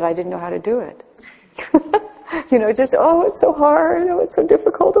I didn't know how to do it. You know, just, oh, it's so hard, oh, it's so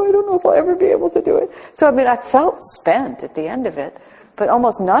difficult, oh, I don't know if I'll ever be able to do it. So, I mean, I felt spent at the end of it, but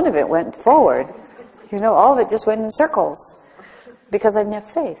almost none of it went forward. You know, all of it just went in circles because I didn't have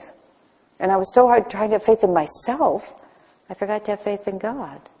faith. And I was so hard trying to have faith in myself, I forgot to have faith in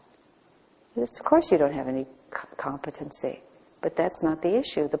God. Just, of course you don't have any competency, but that's not the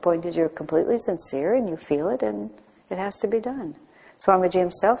issue. The point is you're completely sincere and you feel it and it has to be done. Swamiji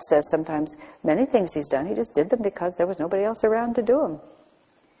himself says sometimes many things he's done, he just did them because there was nobody else around to do them.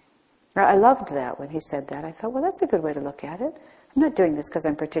 I loved that when he said that. I thought, well, that's a good way to look at it. I'm not doing this because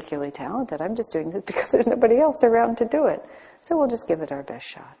I'm particularly talented. I'm just doing this because there's nobody else around to do it. So we'll just give it our best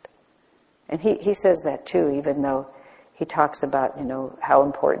shot. And he says that too, even though he talks about, you know, how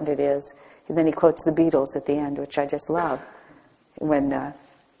important it is. And then he quotes the Beatles at the end, which I just love. When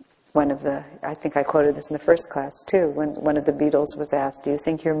I think I quoted this in the first class too, when one of the Beatles was asked, "Do you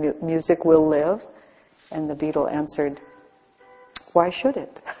think your music will live?" And the Beatle answered, "Why should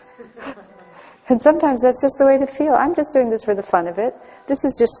it?" And sometimes that's just the way to feel. I'm just doing this for the fun of it. This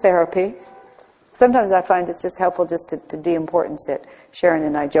is just therapy. Sometimes I find it's just helpful just to de-importance it. Sharon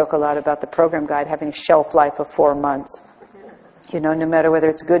and I joke a lot about the program guide having a shelf life of 4 months. You know, no matter whether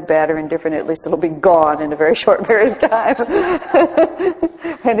it's good, bad, or indifferent, at least it'll be gone in a very short period of time.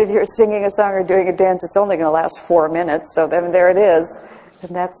 And if you're singing a song or doing a dance, it's only going to last 4 minutes, so then there it is.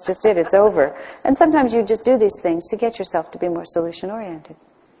 And that's just it, it's over. And sometimes you just do these things to get yourself to be more solution-oriented.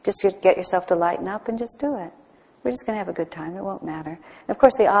 Just get yourself to lighten up and just do it. We're just going to have a good time, it won't matter. And of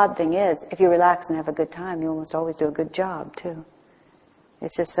course the odd thing is, if you relax and have a good time, you almost always do a good job too.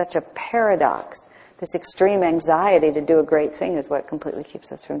 It's just such a paradox. This extreme anxiety to do a great thing is what completely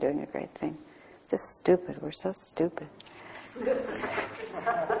keeps us from doing a great thing. It's just stupid. We're so stupid.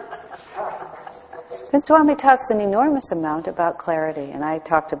 And Swami talks an enormous amount about clarity, and I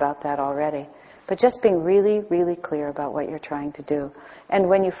talked about that already. But just being really, really clear about what you're trying to do. And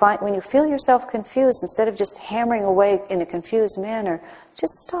when you feel yourself confused, instead of just hammering away in a confused manner,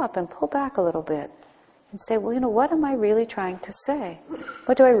 just stop and pull back a little bit. And say, well, what am I really trying to say?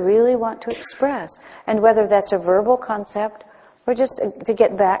 What do I really want to express? And whether that's a verbal concept or just to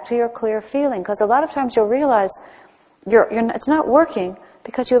get back to your clear feeling. Because a lot of times you'll realize it's not working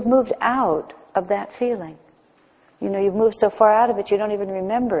because you have moved out of that feeling. You've moved so far out of it you don't even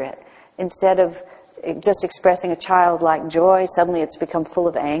remember it. Instead of just expressing a childlike joy, suddenly it's become full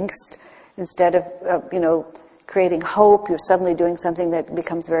of angst. Instead of, creating hope, you're suddenly doing something that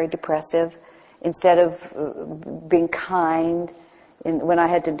becomes very depressive. Instead of being kind, when I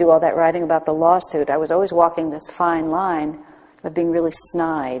had to do all that writing about the lawsuit, I was always walking this fine line of being really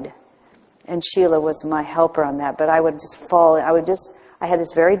snide. And Sheila was my helper on that, but I would just fall, I had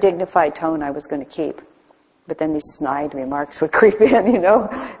this very dignified tone I was going to keep. But then these snide remarks would creep in,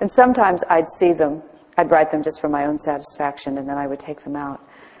 And sometimes I'd see them, I'd write them just for my own satisfaction, and then I would take them out.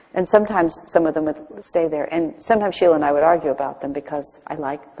 And sometimes some of them would stay there. And sometimes Sheila and I would argue about them because I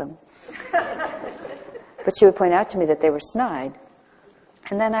liked them. But she would point out to me that they were snide.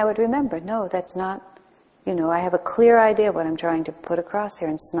 And then I would remember, no, that's not, I have a clear idea of what I'm trying to put across here,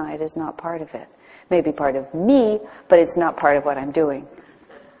 and snide is not part of it. Maybe part of me, but it's not part of what I'm doing.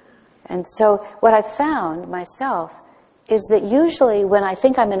 And so what I found myself is that usually when I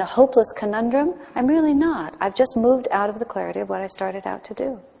think I'm in a hopeless conundrum, I'm really not. I've just moved out of the clarity of what I started out to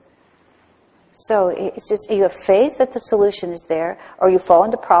do. So it's just, you have faith that the solution is there, or you fall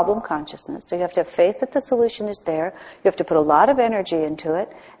into problem consciousness. So you have to have faith that the solution is there. You have to put a lot of energy into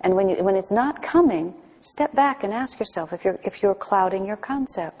it. And when it's not coming, step back and ask yourself if you're clouding your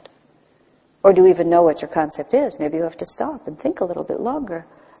concept. Or do you even know what your concept is? Maybe you have to stop and think a little bit longer.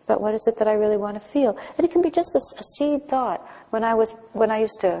 But what is it that I really want to feel? And it can be just a seed thought. When I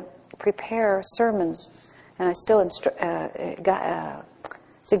used to prepare sermons, and I still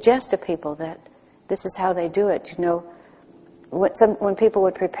suggest to people that this is how they do it. When people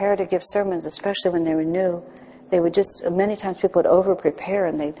would prepare to give sermons, especially when they were new, they would many times people would over-prepare,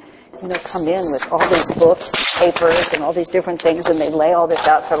 and they'd, come in with all these books, papers, and all these different things, and they'd lay all this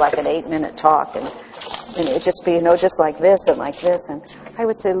out for like an 8-minute talk, and it would just be, just like this and like this. And I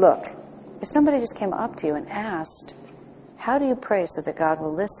would say, look, if somebody just came up to you and asked, how do you pray so that God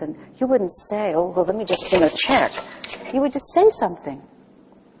will listen? You wouldn't say, oh, well, let me just, check. You would just say something.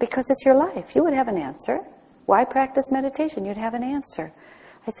 Because it's your life. You would have an answer. Why practice meditation? You'd have an answer.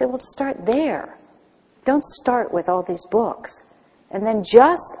 I said, well, start there. Don't start with all these books. And then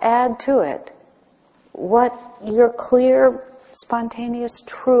just add to it what your clear, spontaneous,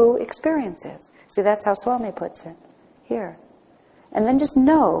 true experience is. See, that's how Swami puts it here. And then just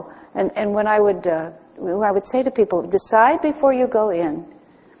know. And when I would say to people, decide before you go in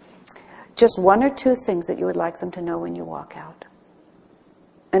just 1 or 2 things that you would like them to know when you walk out.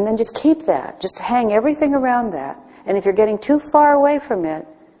 And then just keep that. Just hang everything around that. And if you're getting too far away from it,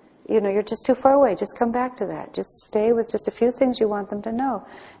 you're just too far away. Just come back to that. Just stay with just a few things you want them to know.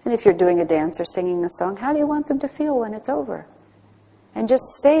 And if you're doing a dance or singing a song, how do you want them to feel when it's over? And just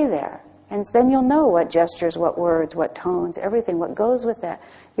stay there. And then you'll know what gestures, what words, what tones, everything, what goes with that.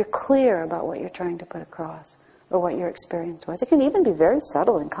 You're clear about what you're trying to put across or what your experience was. It can even be very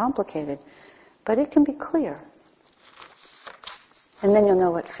subtle and complicated, but it can be clear. And then you'll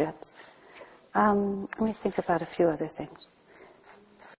know what fits. Let me think about a few other things.